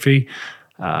hypertrophy.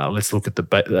 Let's look at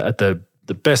the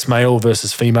best male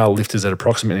versus female lifters at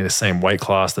approximately the same weight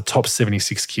class. The top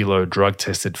 76 kilo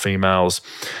drug-tested females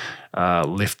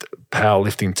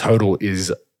powerlifting total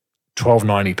is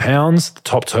 1,290 pounds. The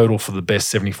top total for the best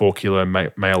 74 kilo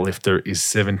male lifter is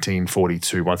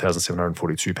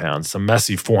 1,742 pounds. It's a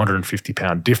massive 450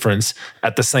 pound difference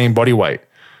at the same body weight.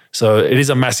 So it is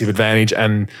a massive advantage.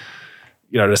 And,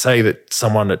 to say that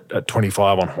someone at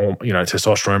 25 on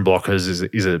testosterone blockers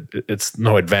it's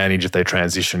no advantage if they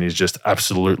transition is just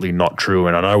absolutely not true.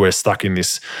 And I know we're stuck in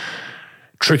this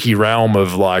tricky realm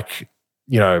of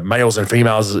males and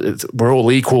females, we're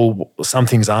all equal. Some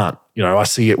things aren't. I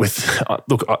see it with,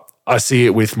 I see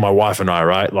it with my wife and I,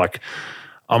 right? Like,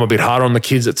 I'm a bit hard on the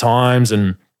kids at times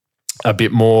and a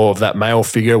bit more of that male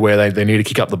figure where they need to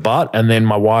kick up the butt. And then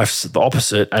my wife's the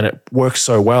opposite, and it works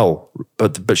so well.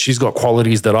 But she's got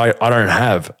qualities that I don't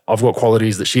have. I've got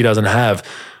qualities that she doesn't have,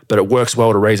 but it works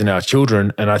well to raising our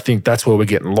children. And I think that's where we're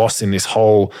getting lost in this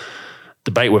whole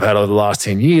debate we've had over the last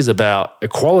 10 years about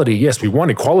equality. Yes, we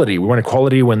want equality. We want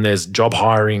equality when there's job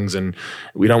hirings, and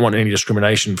we don't want any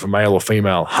discrimination for male or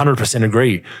female. 100%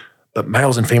 agree. But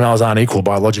males and females aren't equal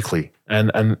biologically.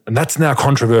 And that's now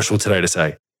controversial today to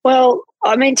say. Well,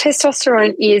 I mean,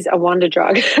 testosterone is a wonder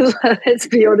drug. Let's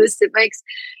be honest. It makes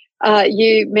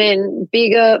you men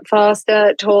bigger,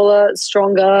 faster, taller,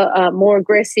 stronger, more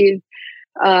aggressive,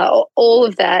 all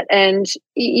of that. And,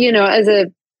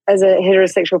 as a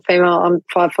heterosexual female, I'm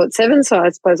 5'7", so I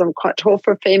suppose I'm quite tall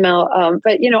for a female.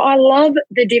 But I love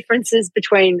the differences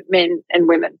between men and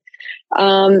women.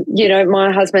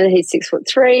 My husband, he's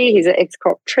 6'3", he's an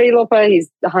ex-cop tree lopper,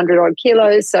 he's 100-odd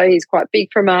kilos, so he's quite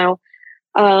big for a male.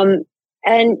 And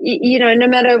no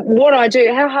matter what I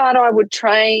do, how hard I would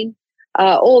train,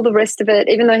 all the rest of it,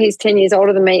 even though he's 10 years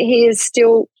older than me, he is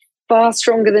still far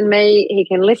stronger than me. He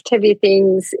can lift heavy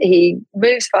things. He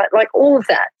moves fast, like all of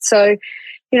that. So,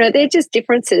 they're just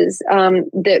differences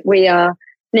that we are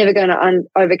never going to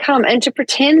overcome. And to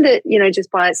pretend that,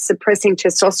 just by suppressing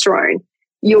testosterone,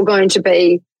 you're going to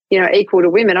be, equal to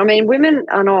women. I mean, women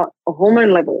are not a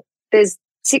hormone level. There's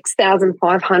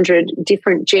 6,500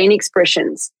 different gene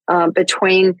expressions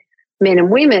between men and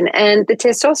women. And the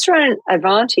testosterone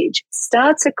advantage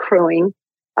starts accruing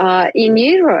in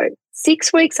utero.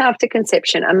 6 weeks after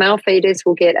conception, a male fetus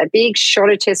will get a big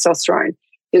shot of testosterone.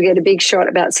 You'll get a big shot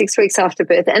about 6 weeks after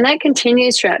birth, and that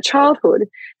continues throughout childhood.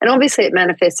 And obviously it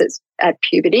manifests at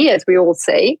puberty, as we all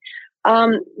see.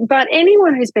 But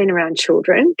anyone who's been around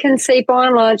children can see, by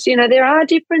and large, there are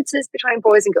differences between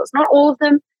boys and girls. Not all of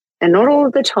them and not all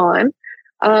of the time.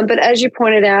 But as you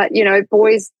pointed out,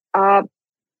 boys are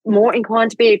more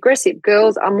inclined to be aggressive.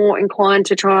 Girls are more inclined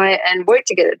to try and work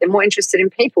together. They're more interested in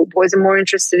people. Boys are more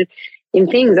interested in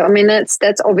things. I mean,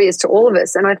 that's obvious to all of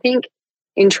us. And I think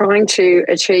in trying to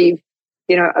achieve,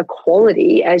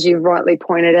 equality, as you rightly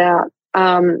pointed out,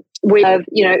 we have,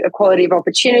 equality of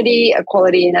opportunity,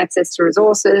 equality in access to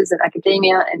resources and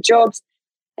academia and jobs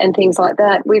and things like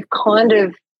that. We've kind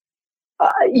of,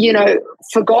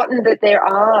 forgotten that there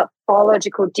are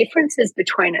biological differences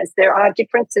between us. There are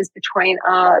differences between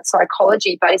our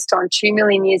psychology based on 2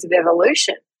 million years of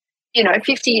evolution.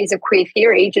 50 years of queer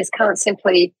theory just can't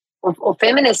simply, or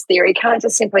feminist theory can't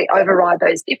just simply override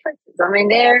those differences. I mean,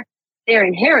 they're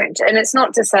inherent. And it's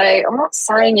not to say, I'm not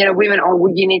saying, women,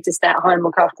 you need to stay at home,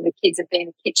 look after the kids and be in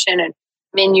the kitchen, and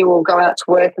men, you will go out to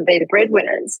work and be the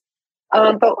breadwinners.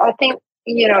 But I think,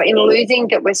 in losing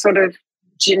that we're sort of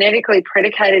genetically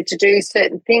predicated to do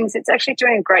certain things, it's actually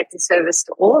doing a great disservice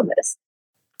to all of us.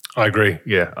 I agree.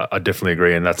 Yeah, I definitely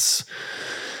agree. And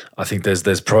I think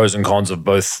there's pros and cons of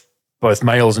both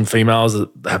males and females that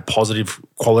have positive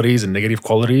qualities and negative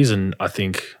qualities. And I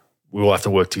think we will have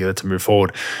to work together to move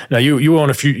forward. Now, you were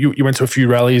on you went to a few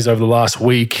rallies over the last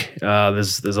week.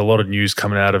 There's a lot of news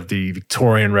coming out of the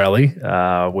Victorian rally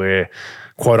where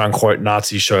quote unquote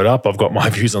Nazis showed up. I've got my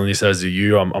views on this, as do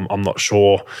you. I'm not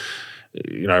sure,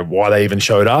 why they even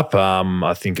showed up.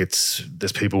 I think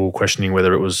there's people questioning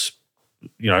whether it was,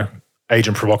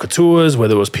 agent provocateurs,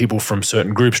 whether it was people from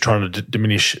certain groups trying to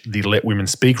diminish the Let Women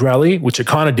Speak rally, which it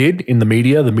kind of did in the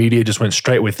media. The media just went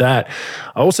straight with that.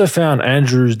 I also found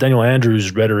Daniel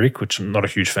Andrews' rhetoric, which I'm not a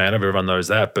huge fan of, everyone knows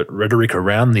that, but rhetoric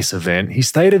around this event. He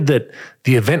stated that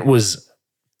the event was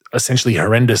essentially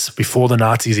horrendous before the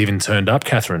Nazis even turned up,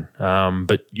 Katherine.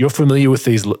 But you're familiar with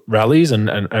these rallies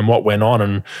and what went on,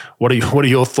 and what are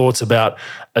your thoughts about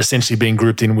essentially being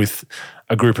grouped in with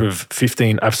a group of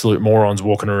 15 absolute morons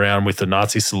walking around with the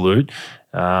Nazi salute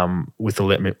with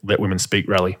the Let Women Speak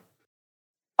rally?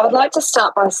 I'd like to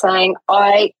start by saying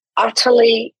I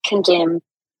utterly condemn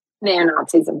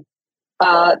neo-Nazism.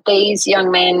 These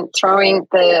young men throwing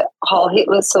the whole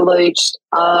Hitler salute,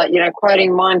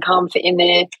 quoting Mein Kampf in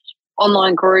their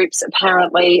online groups,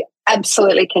 apparently,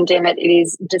 absolutely condemn it. It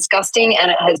is disgusting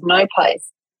and it has no place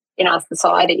in our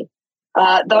society.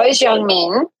 Those young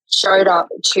men showed up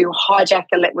to hijack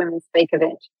the Let Women Speak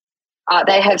event.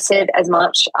 They have said as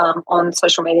much on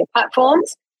social media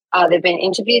platforms. They've been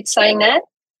interviewed saying that.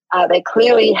 They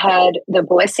clearly had the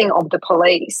blessing of the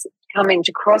police coming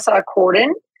to cross our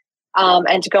cordon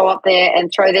and to go up there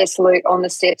and throw their salute on the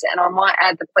steps. And I might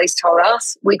add, the police told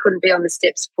us we couldn't be on the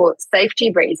steps for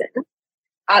safety reasons.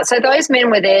 So those men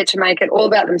were there to make it all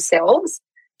about themselves,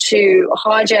 to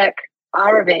hijack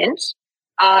our event,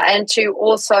 and to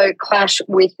also clash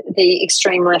with the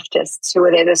extreme leftists who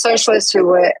were there, the socialists who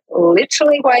were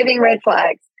literally waving red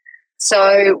flags.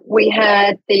 So we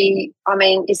had you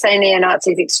say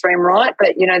neo-Nazis, extreme right,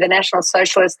 but, the National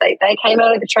Socialists, they came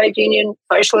out of the trade union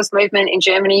socialist movement in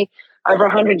Germany over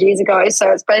 100 years ago.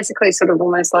 So it's basically sort of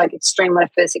almost like extreme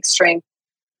left versus extreme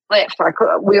left.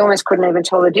 We almost couldn't even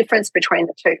tell the difference between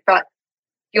the two. But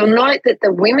you'll note that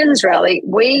the women's rally,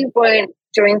 we weren't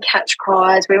doing catch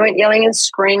cries. We weren't yelling and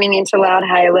screaming into loud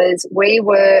hailers. We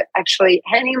were actually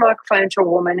handing a microphone to a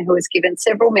woman who was given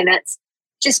several minutes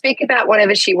to speak about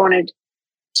whatever she wanted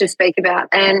to speak about.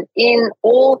 And in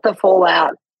all the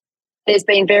fallout, there's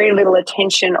been very little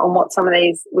attention on what some of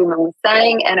these women were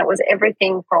saying, and it was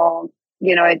everything from,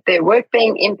 their work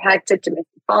being impacted, domestic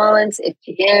violence,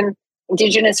 FGM,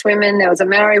 Indigenous women. There was a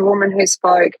Maori woman who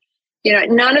spoke.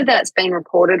 None of that's been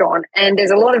reported on, and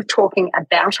there's a lot of talking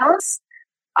about us,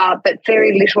 but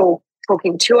very little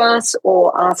talking to us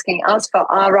or asking us for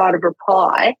our right of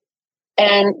reply.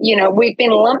 And, we've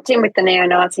been lumped in with the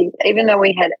neo-Nazis, even though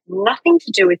we had nothing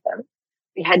to do with them.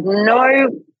 We had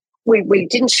we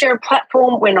didn't share a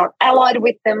platform. We're not allied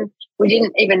with them. We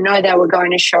didn't even know they were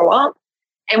going to show up.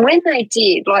 And when they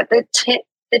did,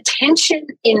 the tension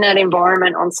in that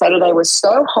environment on Saturday was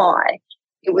so high.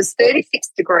 It was 36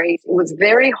 degrees. It was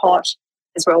very hot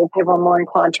as well. People are more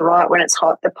inclined to riot when it's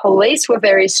hot. The police were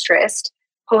very stressed.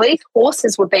 Police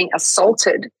horses were being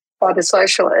assaulted by the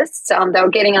socialists. They were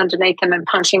getting underneath them and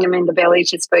punching them in the belly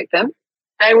to spook them.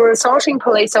 They were assaulting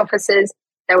police officers.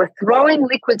 They were throwing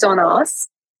liquids on us.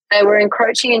 They were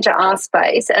encroaching into our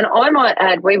space. And I might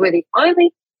add, the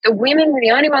women were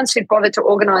the only ones who'd bothered to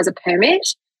organise a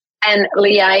permit and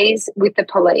liaise with the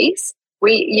police.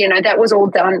 That was all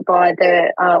done by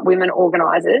the women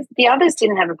organisers. The others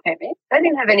didn't have a permit. They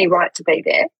didn't have any right to be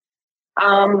there.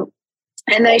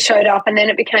 And they showed up, and then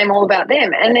it became all about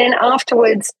them. And then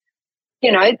afterwards,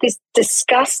 this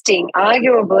disgusting,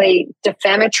 arguably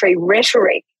defamatory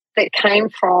rhetoric that came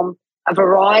from a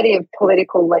variety of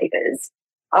political leaders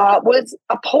was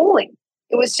appalling.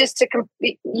 It was just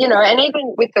and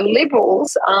even with the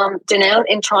Liberals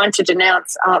trying to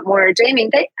denounce Moira deeming,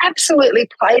 they absolutely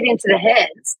played into the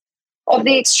hands of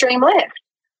the extreme left.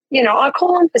 I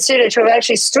call on Pursuta to have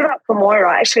actually stood up for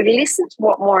Moira, actually listened to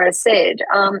what Moira said.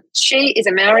 She is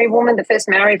a Maori woman, the first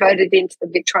Maori voted into the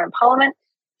Victorian Parliament.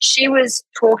 She was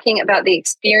talking about the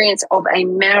experience of a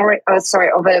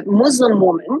Muslim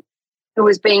woman who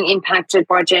was being impacted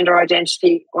by gender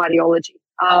identity ideology,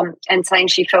 and saying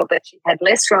she felt that she had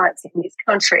less rights in this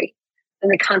country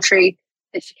than the country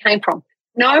that she came from.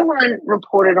 No one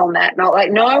reported on that.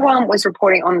 No one was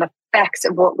reporting on the facts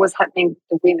of what was happening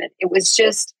to women. It was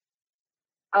just,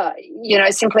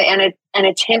 simply an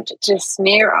attempt to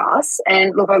smear us.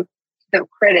 And look, I give them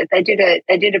credit; they did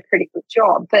a pretty good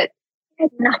job, but it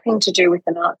had nothing to do with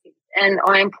the Nazis. And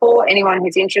I implore anyone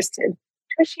who's interested to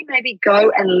actually maybe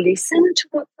go and listen to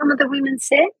what some of the women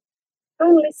said. Go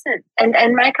and listen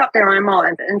and make up their own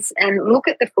minds and look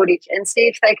at the footage and see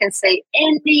if they can see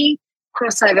any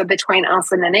crossover between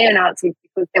us and the neo-Nazis,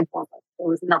 because there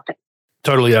was nothing.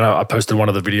 Totally, and I posted one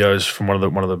of the videos from one of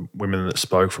the women that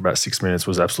spoke for about 6 minutes.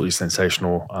 Was absolutely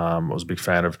sensational. I was a big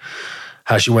fan of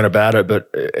how she went about it, but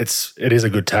it is a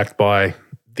good tact by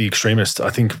the extremists. I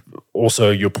think also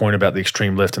your point about the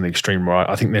extreme left and the extreme right,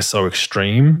 I think they're so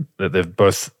extreme that they've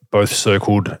both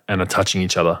circled and are touching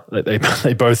each other.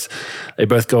 They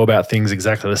both go about things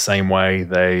exactly the same way.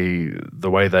 The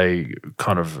way they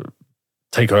kind of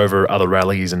take over other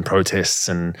rallies and protests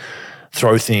and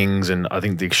throw things. And I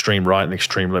think the extreme right and the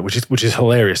extreme left, which is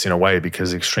hilarious in a way,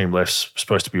 because the extreme left's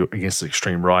supposed to be against the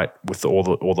extreme right with all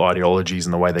the ideologies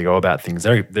and the way they go about things.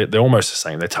 They're almost the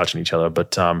same. They're touching each other,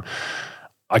 but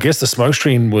I guess the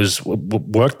smokescreen was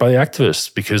worked by the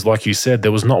activists, because, like you said,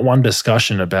 there was not one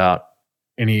discussion about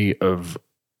any of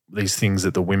these things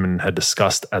that the women had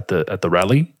discussed at the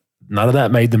rally. None of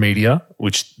that made the media,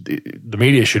 which the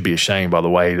media should be ashamed, by the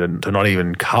way, to not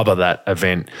even cover that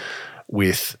event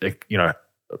with,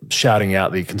 shouting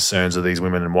out the concerns of these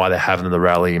women and why they're having the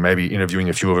rally, maybe interviewing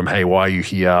a few of them. Hey, why are you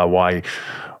here?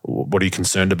 What are you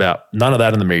concerned about? None of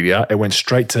that in the media. It went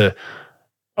straight to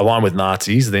align with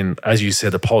Nazis, then as you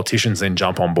said, the politicians then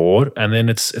jump on board, and then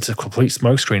it's a complete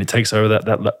smokescreen. It takes over.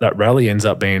 That rally ends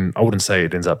up being, I wouldn't say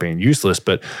it ends up being useless,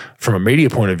 but from a media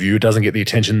point of view, it doesn't get the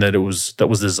attention that was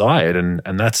desired,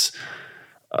 and that's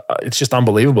it's just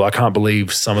unbelievable. I can't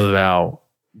believe some of our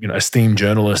esteemed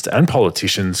journalists and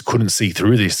politicians couldn't see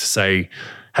through this to say,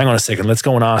 hang on a second, let's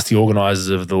go and ask the organisers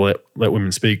of the Let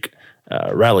Women Speak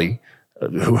rally,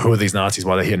 who are these Nazis?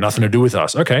 Why they're here? Nothing to do with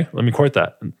us. Okay, let me quote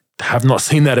that. Have not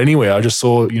seen that anywhere. I just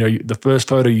saw, the first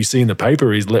photo you see in the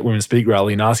paper is Let Women Speak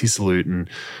rally, Nazi salute, and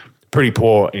pretty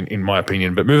poor in my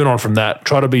opinion. But moving on from that,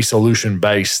 try to be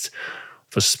solution-based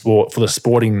for the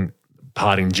sporting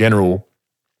part in general.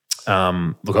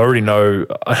 Look, I know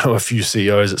a few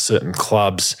CEOs at certain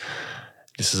clubs,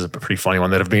 this is a pretty funny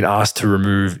one, that have been asked to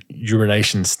remove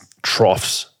urination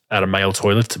troughs out of male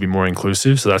toilets to be more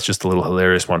inclusive. So that's just a little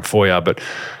hilarious one for you. But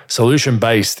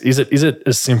solution-based, is it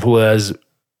as simple as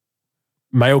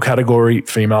male category,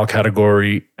 female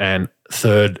category, and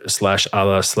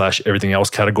third/other/everything else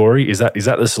category? Is that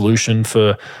the solution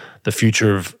for the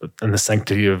future of and the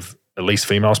sanctity of at least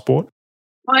female sport?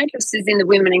 My interest is in the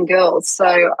women and girls,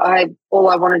 so all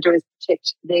I want to do is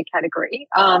protect their category.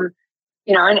 And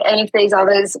if these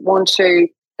others want to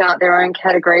start their own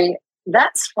category,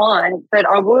 that's fine. But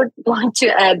I would like to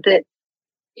add that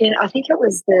I think it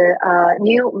was the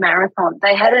New York Marathon,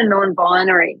 they had a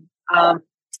non-binary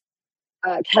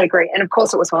category, and of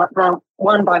course it was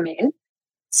won by men.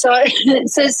 So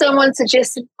someone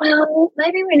suggested, well,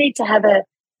 maybe we need to have an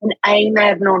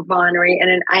AMAB non-binary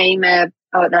and an AFAB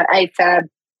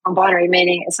non-binary,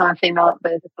 meaning assigned female at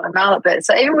birth, assigned male at birth.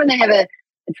 So even when they have a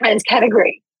trans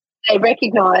category, they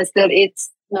recognise that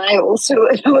it's males who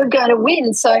are going to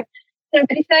win. So, but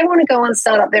if they want to go and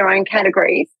start up their own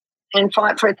categories and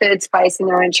fight for a third space in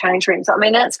their own change rooms, I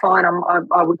mean, that's fine.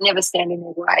 I would never stand in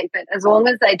their way. But as long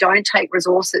as they don't take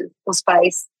resources or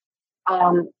space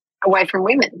away from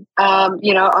women,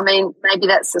 maybe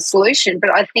that's the solution.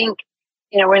 But I think,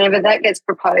 whenever that gets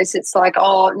proposed, it's like,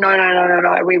 oh, no,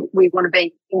 we want to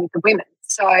be in with the women.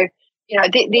 So,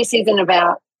 this isn't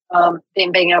about them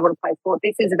being able to play sport.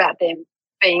 This is about them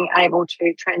being able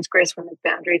to transgress women's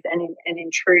boundaries and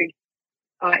intrude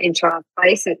into our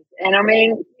spaces. And I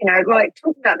mean, like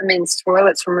talking about the men's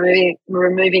toilets,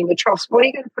 removing the troughs, what are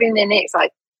you going to put in there next?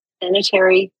 Like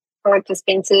sanitary product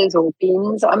dispensers or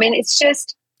bins? I mean, it's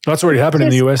just... That's already happened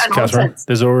in the US, Katherine.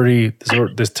 There's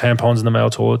tampons in the male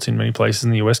toilets in many places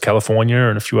in the US, California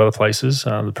and a few other places.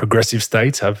 The progressive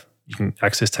states you can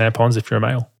access tampons if you're a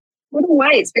male. What a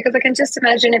waste, because I can just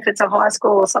imagine if it's a high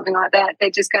school or something like that, they're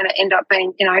just going to end up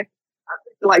being,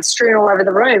 like strewn all over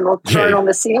the room or thrown on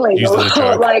the ceiling.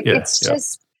 It's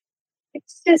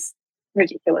just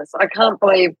ridiculous. I can't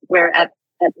believe we're at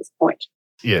this point.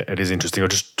 Yeah, it is interesting.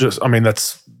 I mean,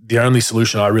 that's the only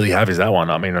solution I really have is that one.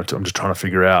 I mean, I'm just trying to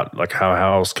figure out like how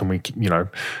else can we,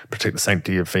 protect the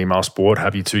sanctity of female sport,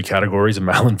 have your two categories, a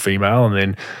male and female, and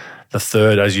then the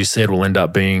third, as you said, will end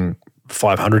up being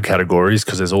 500 categories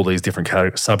because there's all these different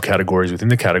subcategories within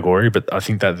the category. But I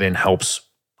think that then helps,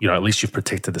 at least you've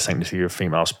protected the sanctity of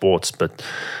female sports. But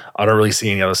I don't really see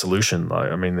any other solution.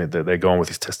 Like, I mean, they're going with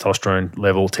this testosterone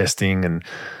level testing, and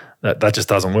that just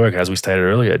doesn't work. As we stated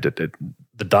earlier, the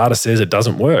data says it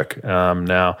doesn't work.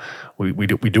 Now, we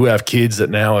do have kids that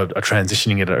now are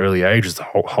transitioning at an early age. It's a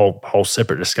whole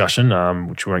separate discussion,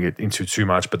 which we won't get into too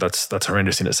much, but that's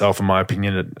horrendous in itself, in my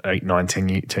opinion, at 8, 9,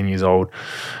 10 years old,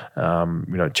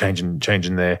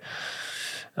 changing their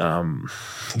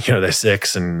their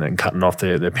sex and cutting off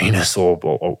their penis or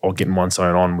getting one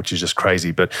sewn on, which is just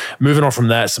crazy. But moving on from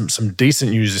that, some decent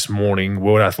news this morning.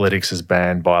 World Athletics has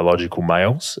banned biological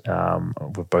males.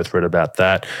 We've both read about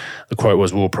that. The quote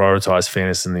was, "We'll prioritise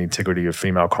fairness and the integrity of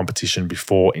female competition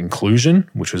before inclusion,"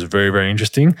 which was very, very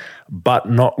interesting. But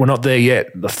we're not there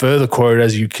yet. The further quote,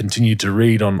 as you continue to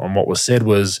read on what was said,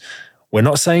 was, "We're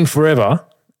not saying forever,"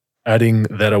 adding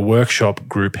that a workshop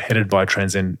group headed by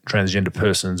transgender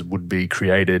persons would be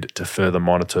created to further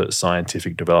monitor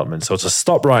scientific development. So it's a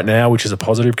stop right now, which is a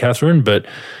positive, Katherine, but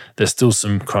there's still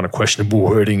some kind of questionable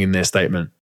wording in their statement.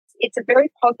 It's a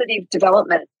very positive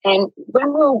development. And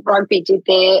when World Rugby did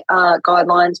their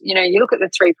guidelines, you look at the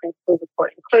 3 principles of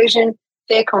sport: inclusion,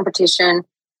 fair competition,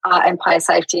 and player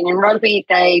safety. And in rugby,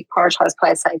 they prioritise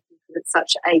player safety because it's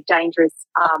such a dangerous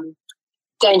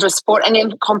sport, and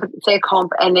then fair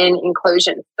comp and then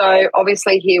inclusion. So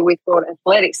obviously here with World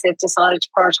Athletics, they've decided to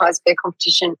prioritise fair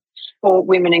competition for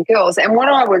women and girls. And what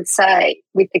I would say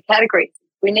with the categories,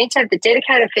 we need to have the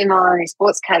dedicated female-only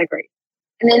sports category,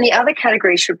 and then the other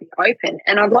categories should be open.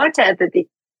 And I'd like to add that the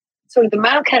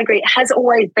male category has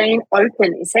always been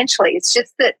open, essentially. It's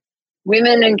just that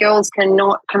women and girls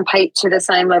cannot compete to the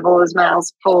same level as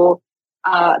males for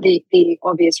the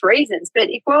obvious reasons. But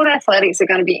if World Athletics are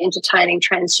going to be entertaining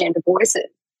transgender voices,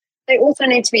 they also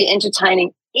need to be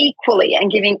entertaining equally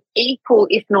and giving equal,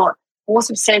 if not more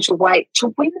substantial weight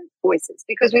to women's voices,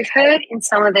 because we've heard in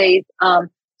some of these sort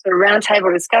of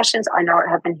roundtable discussions, I know it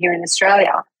happened here in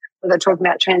Australia, where they're talking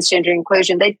about transgender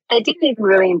inclusion, they didn't even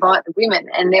really invite the women.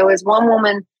 And there was one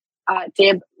woman,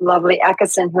 Deb Lovely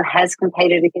Ackerson, who has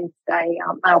competed against a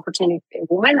male pretending to be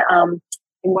a woman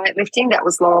in weightlifting. That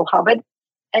was Laurel Hubbard.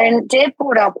 And Deb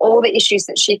brought up all the issues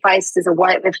that she faced as a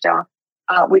weightlifter,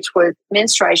 which was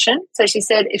menstruation. So she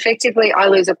said, effectively, I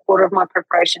lose a quarter of my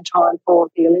preparation time for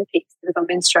the Olympics because I'm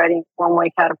menstruating 1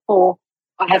 week out of 4.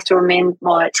 I have to amend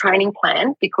my training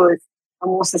plan because I'm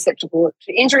more susceptible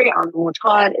to injury, I'm more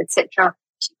tired, etc.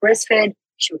 She breastfed,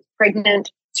 she was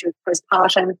pregnant, she was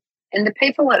postpartum, and the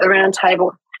people at the round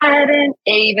table hadn't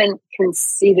even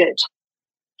considered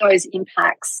those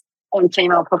impacts on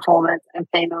female performance and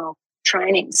female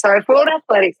training. So if World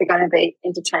Athletics are going to be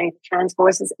entertaining trans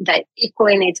voices, they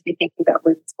equally need to be thinking about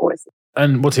women's voices.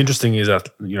 And what's interesting is that,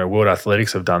 World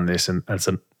Athletics have done this, and it's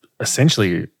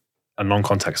essentially a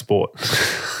non-contact sport.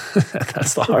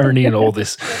 That's the irony in all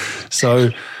this. So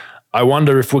I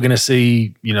wonder if we're going to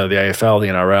see, the AFL, the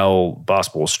NRL,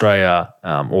 Basketball Australia,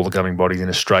 all the governing bodies in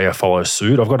Australia follow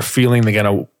suit. I've got a feeling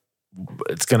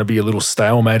it's going to be a little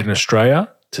stalemate in Australia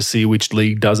to see which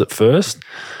league does it first.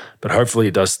 But hopefully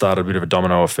it does start a bit of a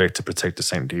domino effect to protect the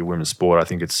sanctity of women's sport. I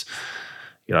think it's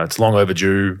long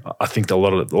overdue. I think a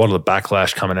lot of the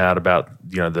backlash coming out about,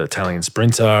 the Italian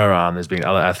sprinter, there's been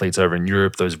other athletes over in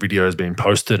Europe, those videos being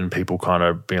posted and people kind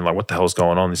of being like, what the hell's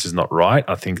going on? This is not right.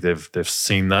 I think they've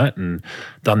seen that and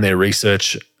done their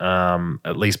research,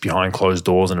 at least behind closed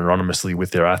doors and anonymously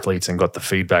with their athletes, and got the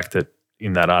feedback that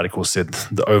in that article said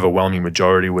the overwhelming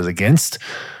majority was against,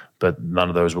 but none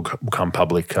of those will come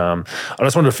public. I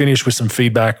just wanted to finish with some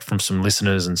feedback from some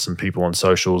listeners and some people on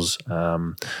socials,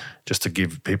 just to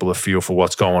give people a feel for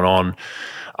what's going on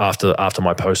after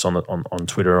my post on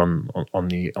Twitter on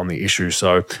the issue.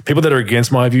 So people that are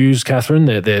against my views, Katherine,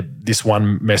 this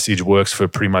one message works for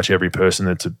pretty much every person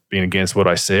that's been against what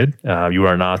I said. You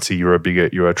are a Nazi, you're a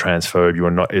bigot, you're a transphobe, you are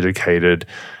not educated,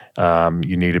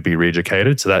 you need to be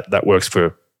re-educated. So that works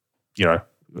for,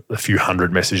 a few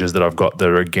hundred messages that I've got that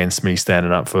are against me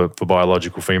standing up for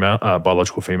biological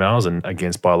females and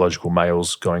against biological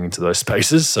males going into those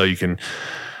spaces. So you can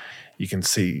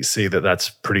see that that's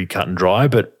pretty cut and dry.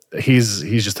 But here's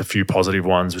just a few positive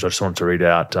ones, which I just wanted to read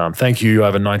out. Thank you. I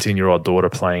have a 19-year-old daughter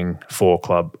playing for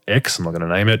Club X, I'm not going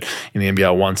to name it, in the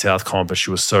NBL 1 South comp, but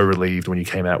she was so relieved when you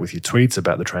came out with your tweets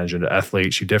about the transgender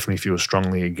athlete. She definitely feels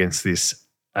strongly against this,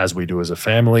 as we do as a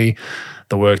family.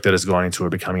 The work that has gone into her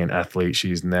becoming an athlete,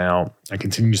 she is now and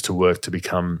continues to work to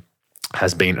become,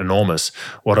 has been enormous.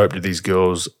 What hope do these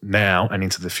girls now and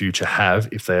into the future have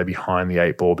if they are behind the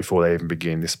 8 ball before they even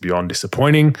begin? This is beyond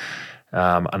disappointing.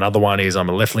 Another one is, I'm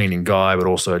a left-leaning guy, but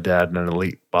also a dad and an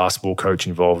elite basketball coach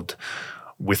involved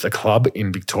with a club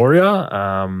in Victoria.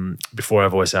 Before I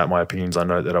voice out my opinions, I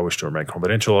note that I wish to remain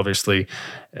confidential, obviously,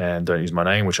 and don't use my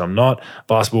name, which I'm not.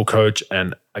 Basketball coach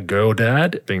and a girl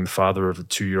dad, being the father of a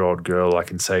 2-year-old girl, I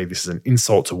can say this is an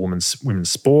insult to women's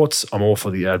sports. I'm all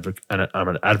for and I'm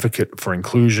an advocate for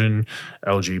inclusion,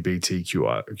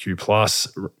 LGBTQ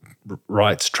plus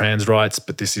rights, trans rights,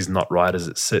 but this is not right as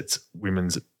it sets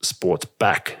women's sports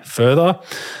back further.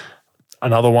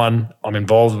 Another one, I'm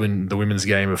involved in the women's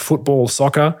game of football,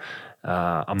 soccer.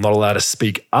 I'm not allowed to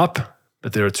speak up,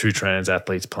 but there are 2 trans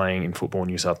athletes playing in Football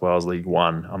New South Wales League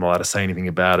 1. I'm not allowed to say anything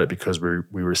about it because we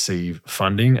receive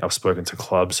funding. I've spoken to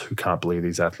clubs who can't believe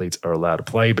these athletes are allowed to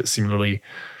play, but similarly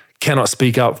cannot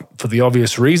speak up for the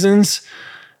obvious reasons.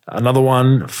 Another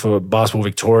one for Basketball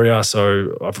Victoria.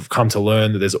 So I've come to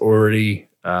learn that there's already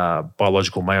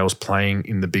biological males playing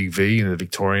in the Big V, in the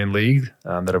Victorian League,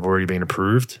 that have already been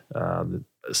approved.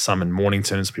 Some in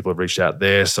Mornington, so people have reached out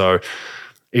there. So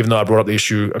even though I brought up the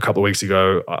issue a couple of weeks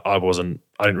ago, I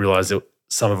didn't realize that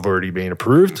some have already been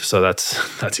approved. So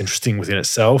that's interesting within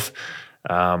itself.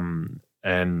 And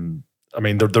I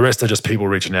mean, the rest are just people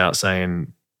reaching out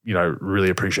saying,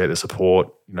 really appreciate the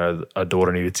support. Our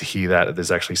daughter needed to hear that there's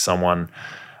actually someone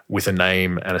with a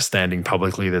name and a standing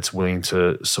publicly that's willing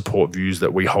to support views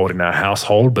that we hold in our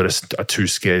household, but are too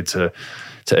scared to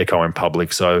echo in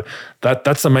public. So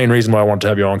that's the main reason why I wanted to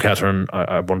have you on, Katherine.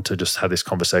 I wanted to just have this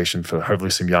conversation for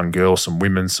hopefully some young girls, some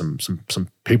women, some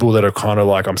people that are kind of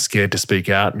like, I'm scared to speak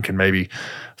out and can maybe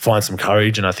find some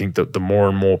courage. And I think that the more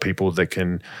and more people that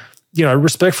can,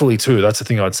 respectfully too, that's the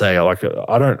thing I'd say.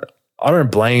 I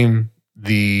don't blame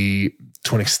the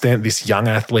to an extent, this young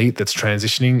athlete that's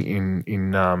transitioning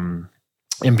in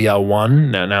NBL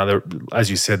 1. Now there, as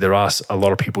you said, there are a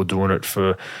lot of people doing it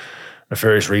for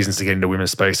nefarious reasons to get into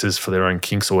women's spaces for their own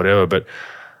kinks or whatever, but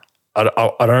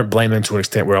I don't blame them to an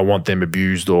extent where I want them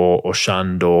abused or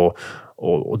shunned or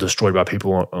destroyed by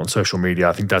people on social media.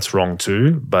 I think that's wrong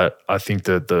too. But I think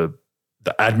that the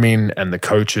admin and the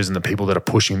coaches and the people that are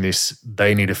pushing this,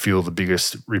 they need to feel the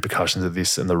biggest repercussions of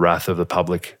this and the wrath of the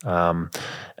public.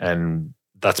 And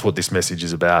that's what this message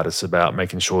is about. It's about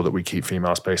making sure that we keep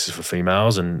female spaces for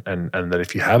females, and that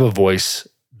if you have a voice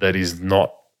that is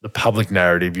not the public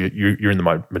narrative, you're in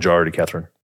the majority, Katherine.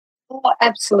 Oh,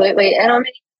 absolutely. And I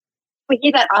mean, we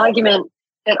hear that argument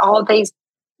that these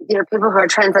people who are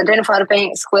trans-identified are being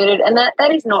excluded, and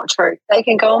that is not true. They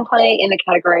can go and play in the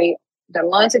category that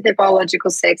aligns with their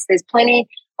biological sex. There's plenty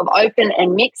of open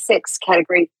and mixed sex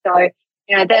categories. So,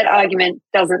 that argument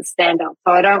doesn't stand up.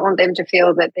 So I don't want them to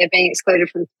feel that they're being excluded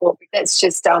from the sport. That's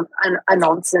just a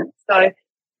nonsense. So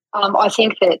I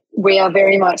think that we are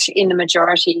very much in the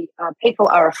majority. People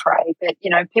are afraid, but,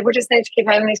 people just need to keep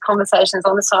having these conversations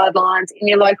on the sidelines, in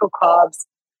your local clubs.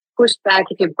 Push back.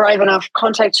 If you're brave enough,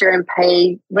 contact your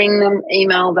MP, ring them,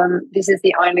 email them. This is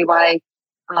the only way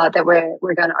that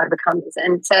we're going to overcome this.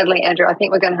 And sadly, Andrew, I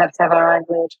think we're going to have our own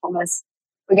Leah Thomas.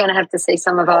 We're going to have to see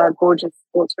some of our gorgeous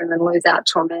sportswomen lose out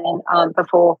to a man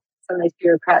before some of these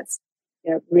bureaucrats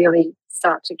really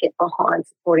start to get behind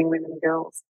supporting women and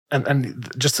girls. And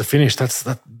just to finish, there's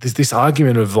this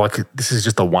argument of like this is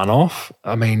just a one-off.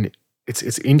 I mean,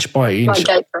 it's inch by inch. My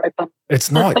gates are open.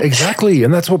 It's not, exactly.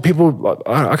 And that's what people,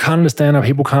 I can't understand how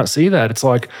people can't see that. It's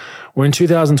like we're in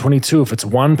 2022, if it's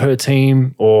one per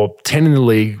team or 10 in the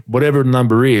league, whatever the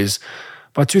number is,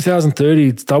 by 2030,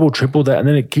 it's double, triple that, and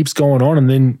then it keeps going on. And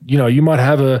then, you might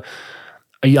have a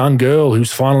young girl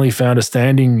who's finally found a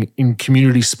standing in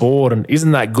community sport and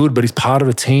isn't that good, but is part of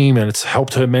a team, and it's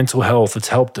helped her mental health, it's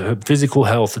helped her physical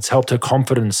health, it's helped her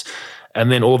confidence.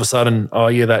 And then all of a sudden,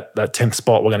 that 10th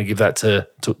spot, we're going to give that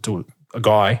to a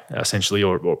guy, essentially,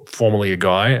 or formerly a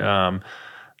guy.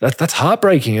 That's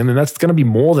heartbreaking, and then that's going to be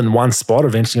more than one spot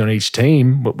eventually on each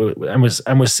team. And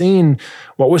we're seeing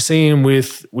what we're seeing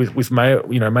with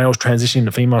males transitioning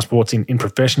to female sports in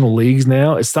professional leagues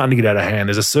now. It's starting to get out of hand.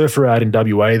 There's a surfer out in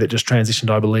WA that just transitioned,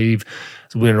 I believe,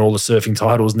 is winning all the surfing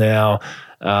titles now.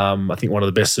 I think one of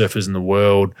the best surfers in the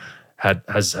world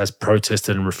has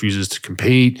protested and refuses to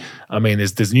compete. I mean,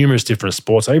 there's numerous different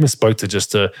sports. I even spoke to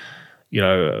just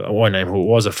I won't name who it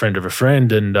was, a friend of a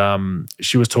friend, and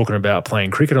she was talking about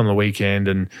playing cricket on the weekend,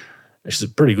 and she's a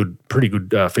pretty good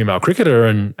female cricketer,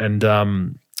 and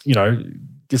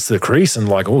gets to the crease and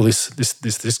like, oh,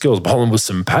 this girl's bowling with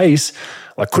some pace,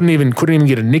 like couldn't even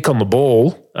get a nick on the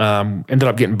ball, ended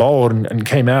up getting bowled and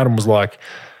came out and was like,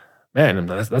 man,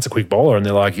 that's a quick bowler. And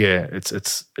they're like, yeah,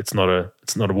 it's not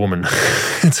a woman.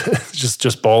 it's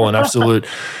just bowling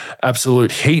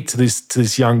absolute heat to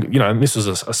this young, and this was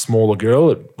a smaller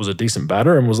girl. It was a decent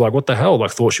batter and was like, what the hell?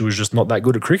 Like thought she was just not that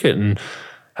good at cricket and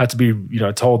had to be,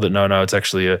 told that no, it's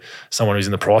actually someone who's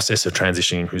in the process of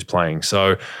transitioning who's playing.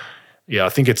 So yeah, I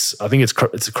think it's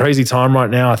a crazy time right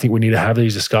now. I think we need to have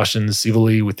these discussions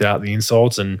civilly without the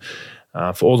insults. And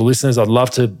for all the listeners, I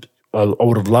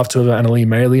would have loved to have Annalie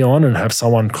Maley on and have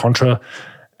someone contra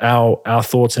our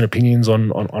thoughts and opinions on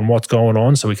what's going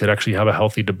on, so we could actually have a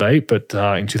healthy debate. But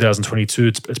in 2022,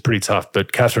 it's pretty tough.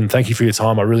 But Katherine, thank you for your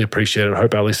time. I really appreciate it. I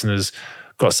hope our listeners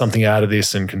got something out of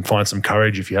this and can find some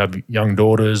courage. If you have young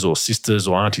daughters or sisters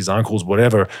or aunties, uncles,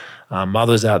 whatever,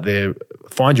 mothers out there,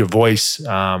 find your voice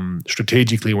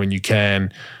strategically when you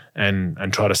can,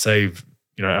 and try to save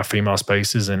our female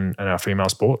spaces and our female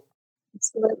sport.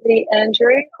 Absolutely,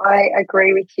 Andrew. I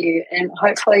agree with you, and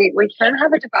hopefully we can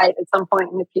have a debate at some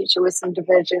point in the future with some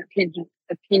divergent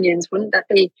opinions. Wouldn't that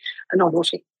be a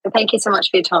novelty? So thank you so much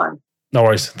for your time. No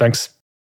worries. Thanks.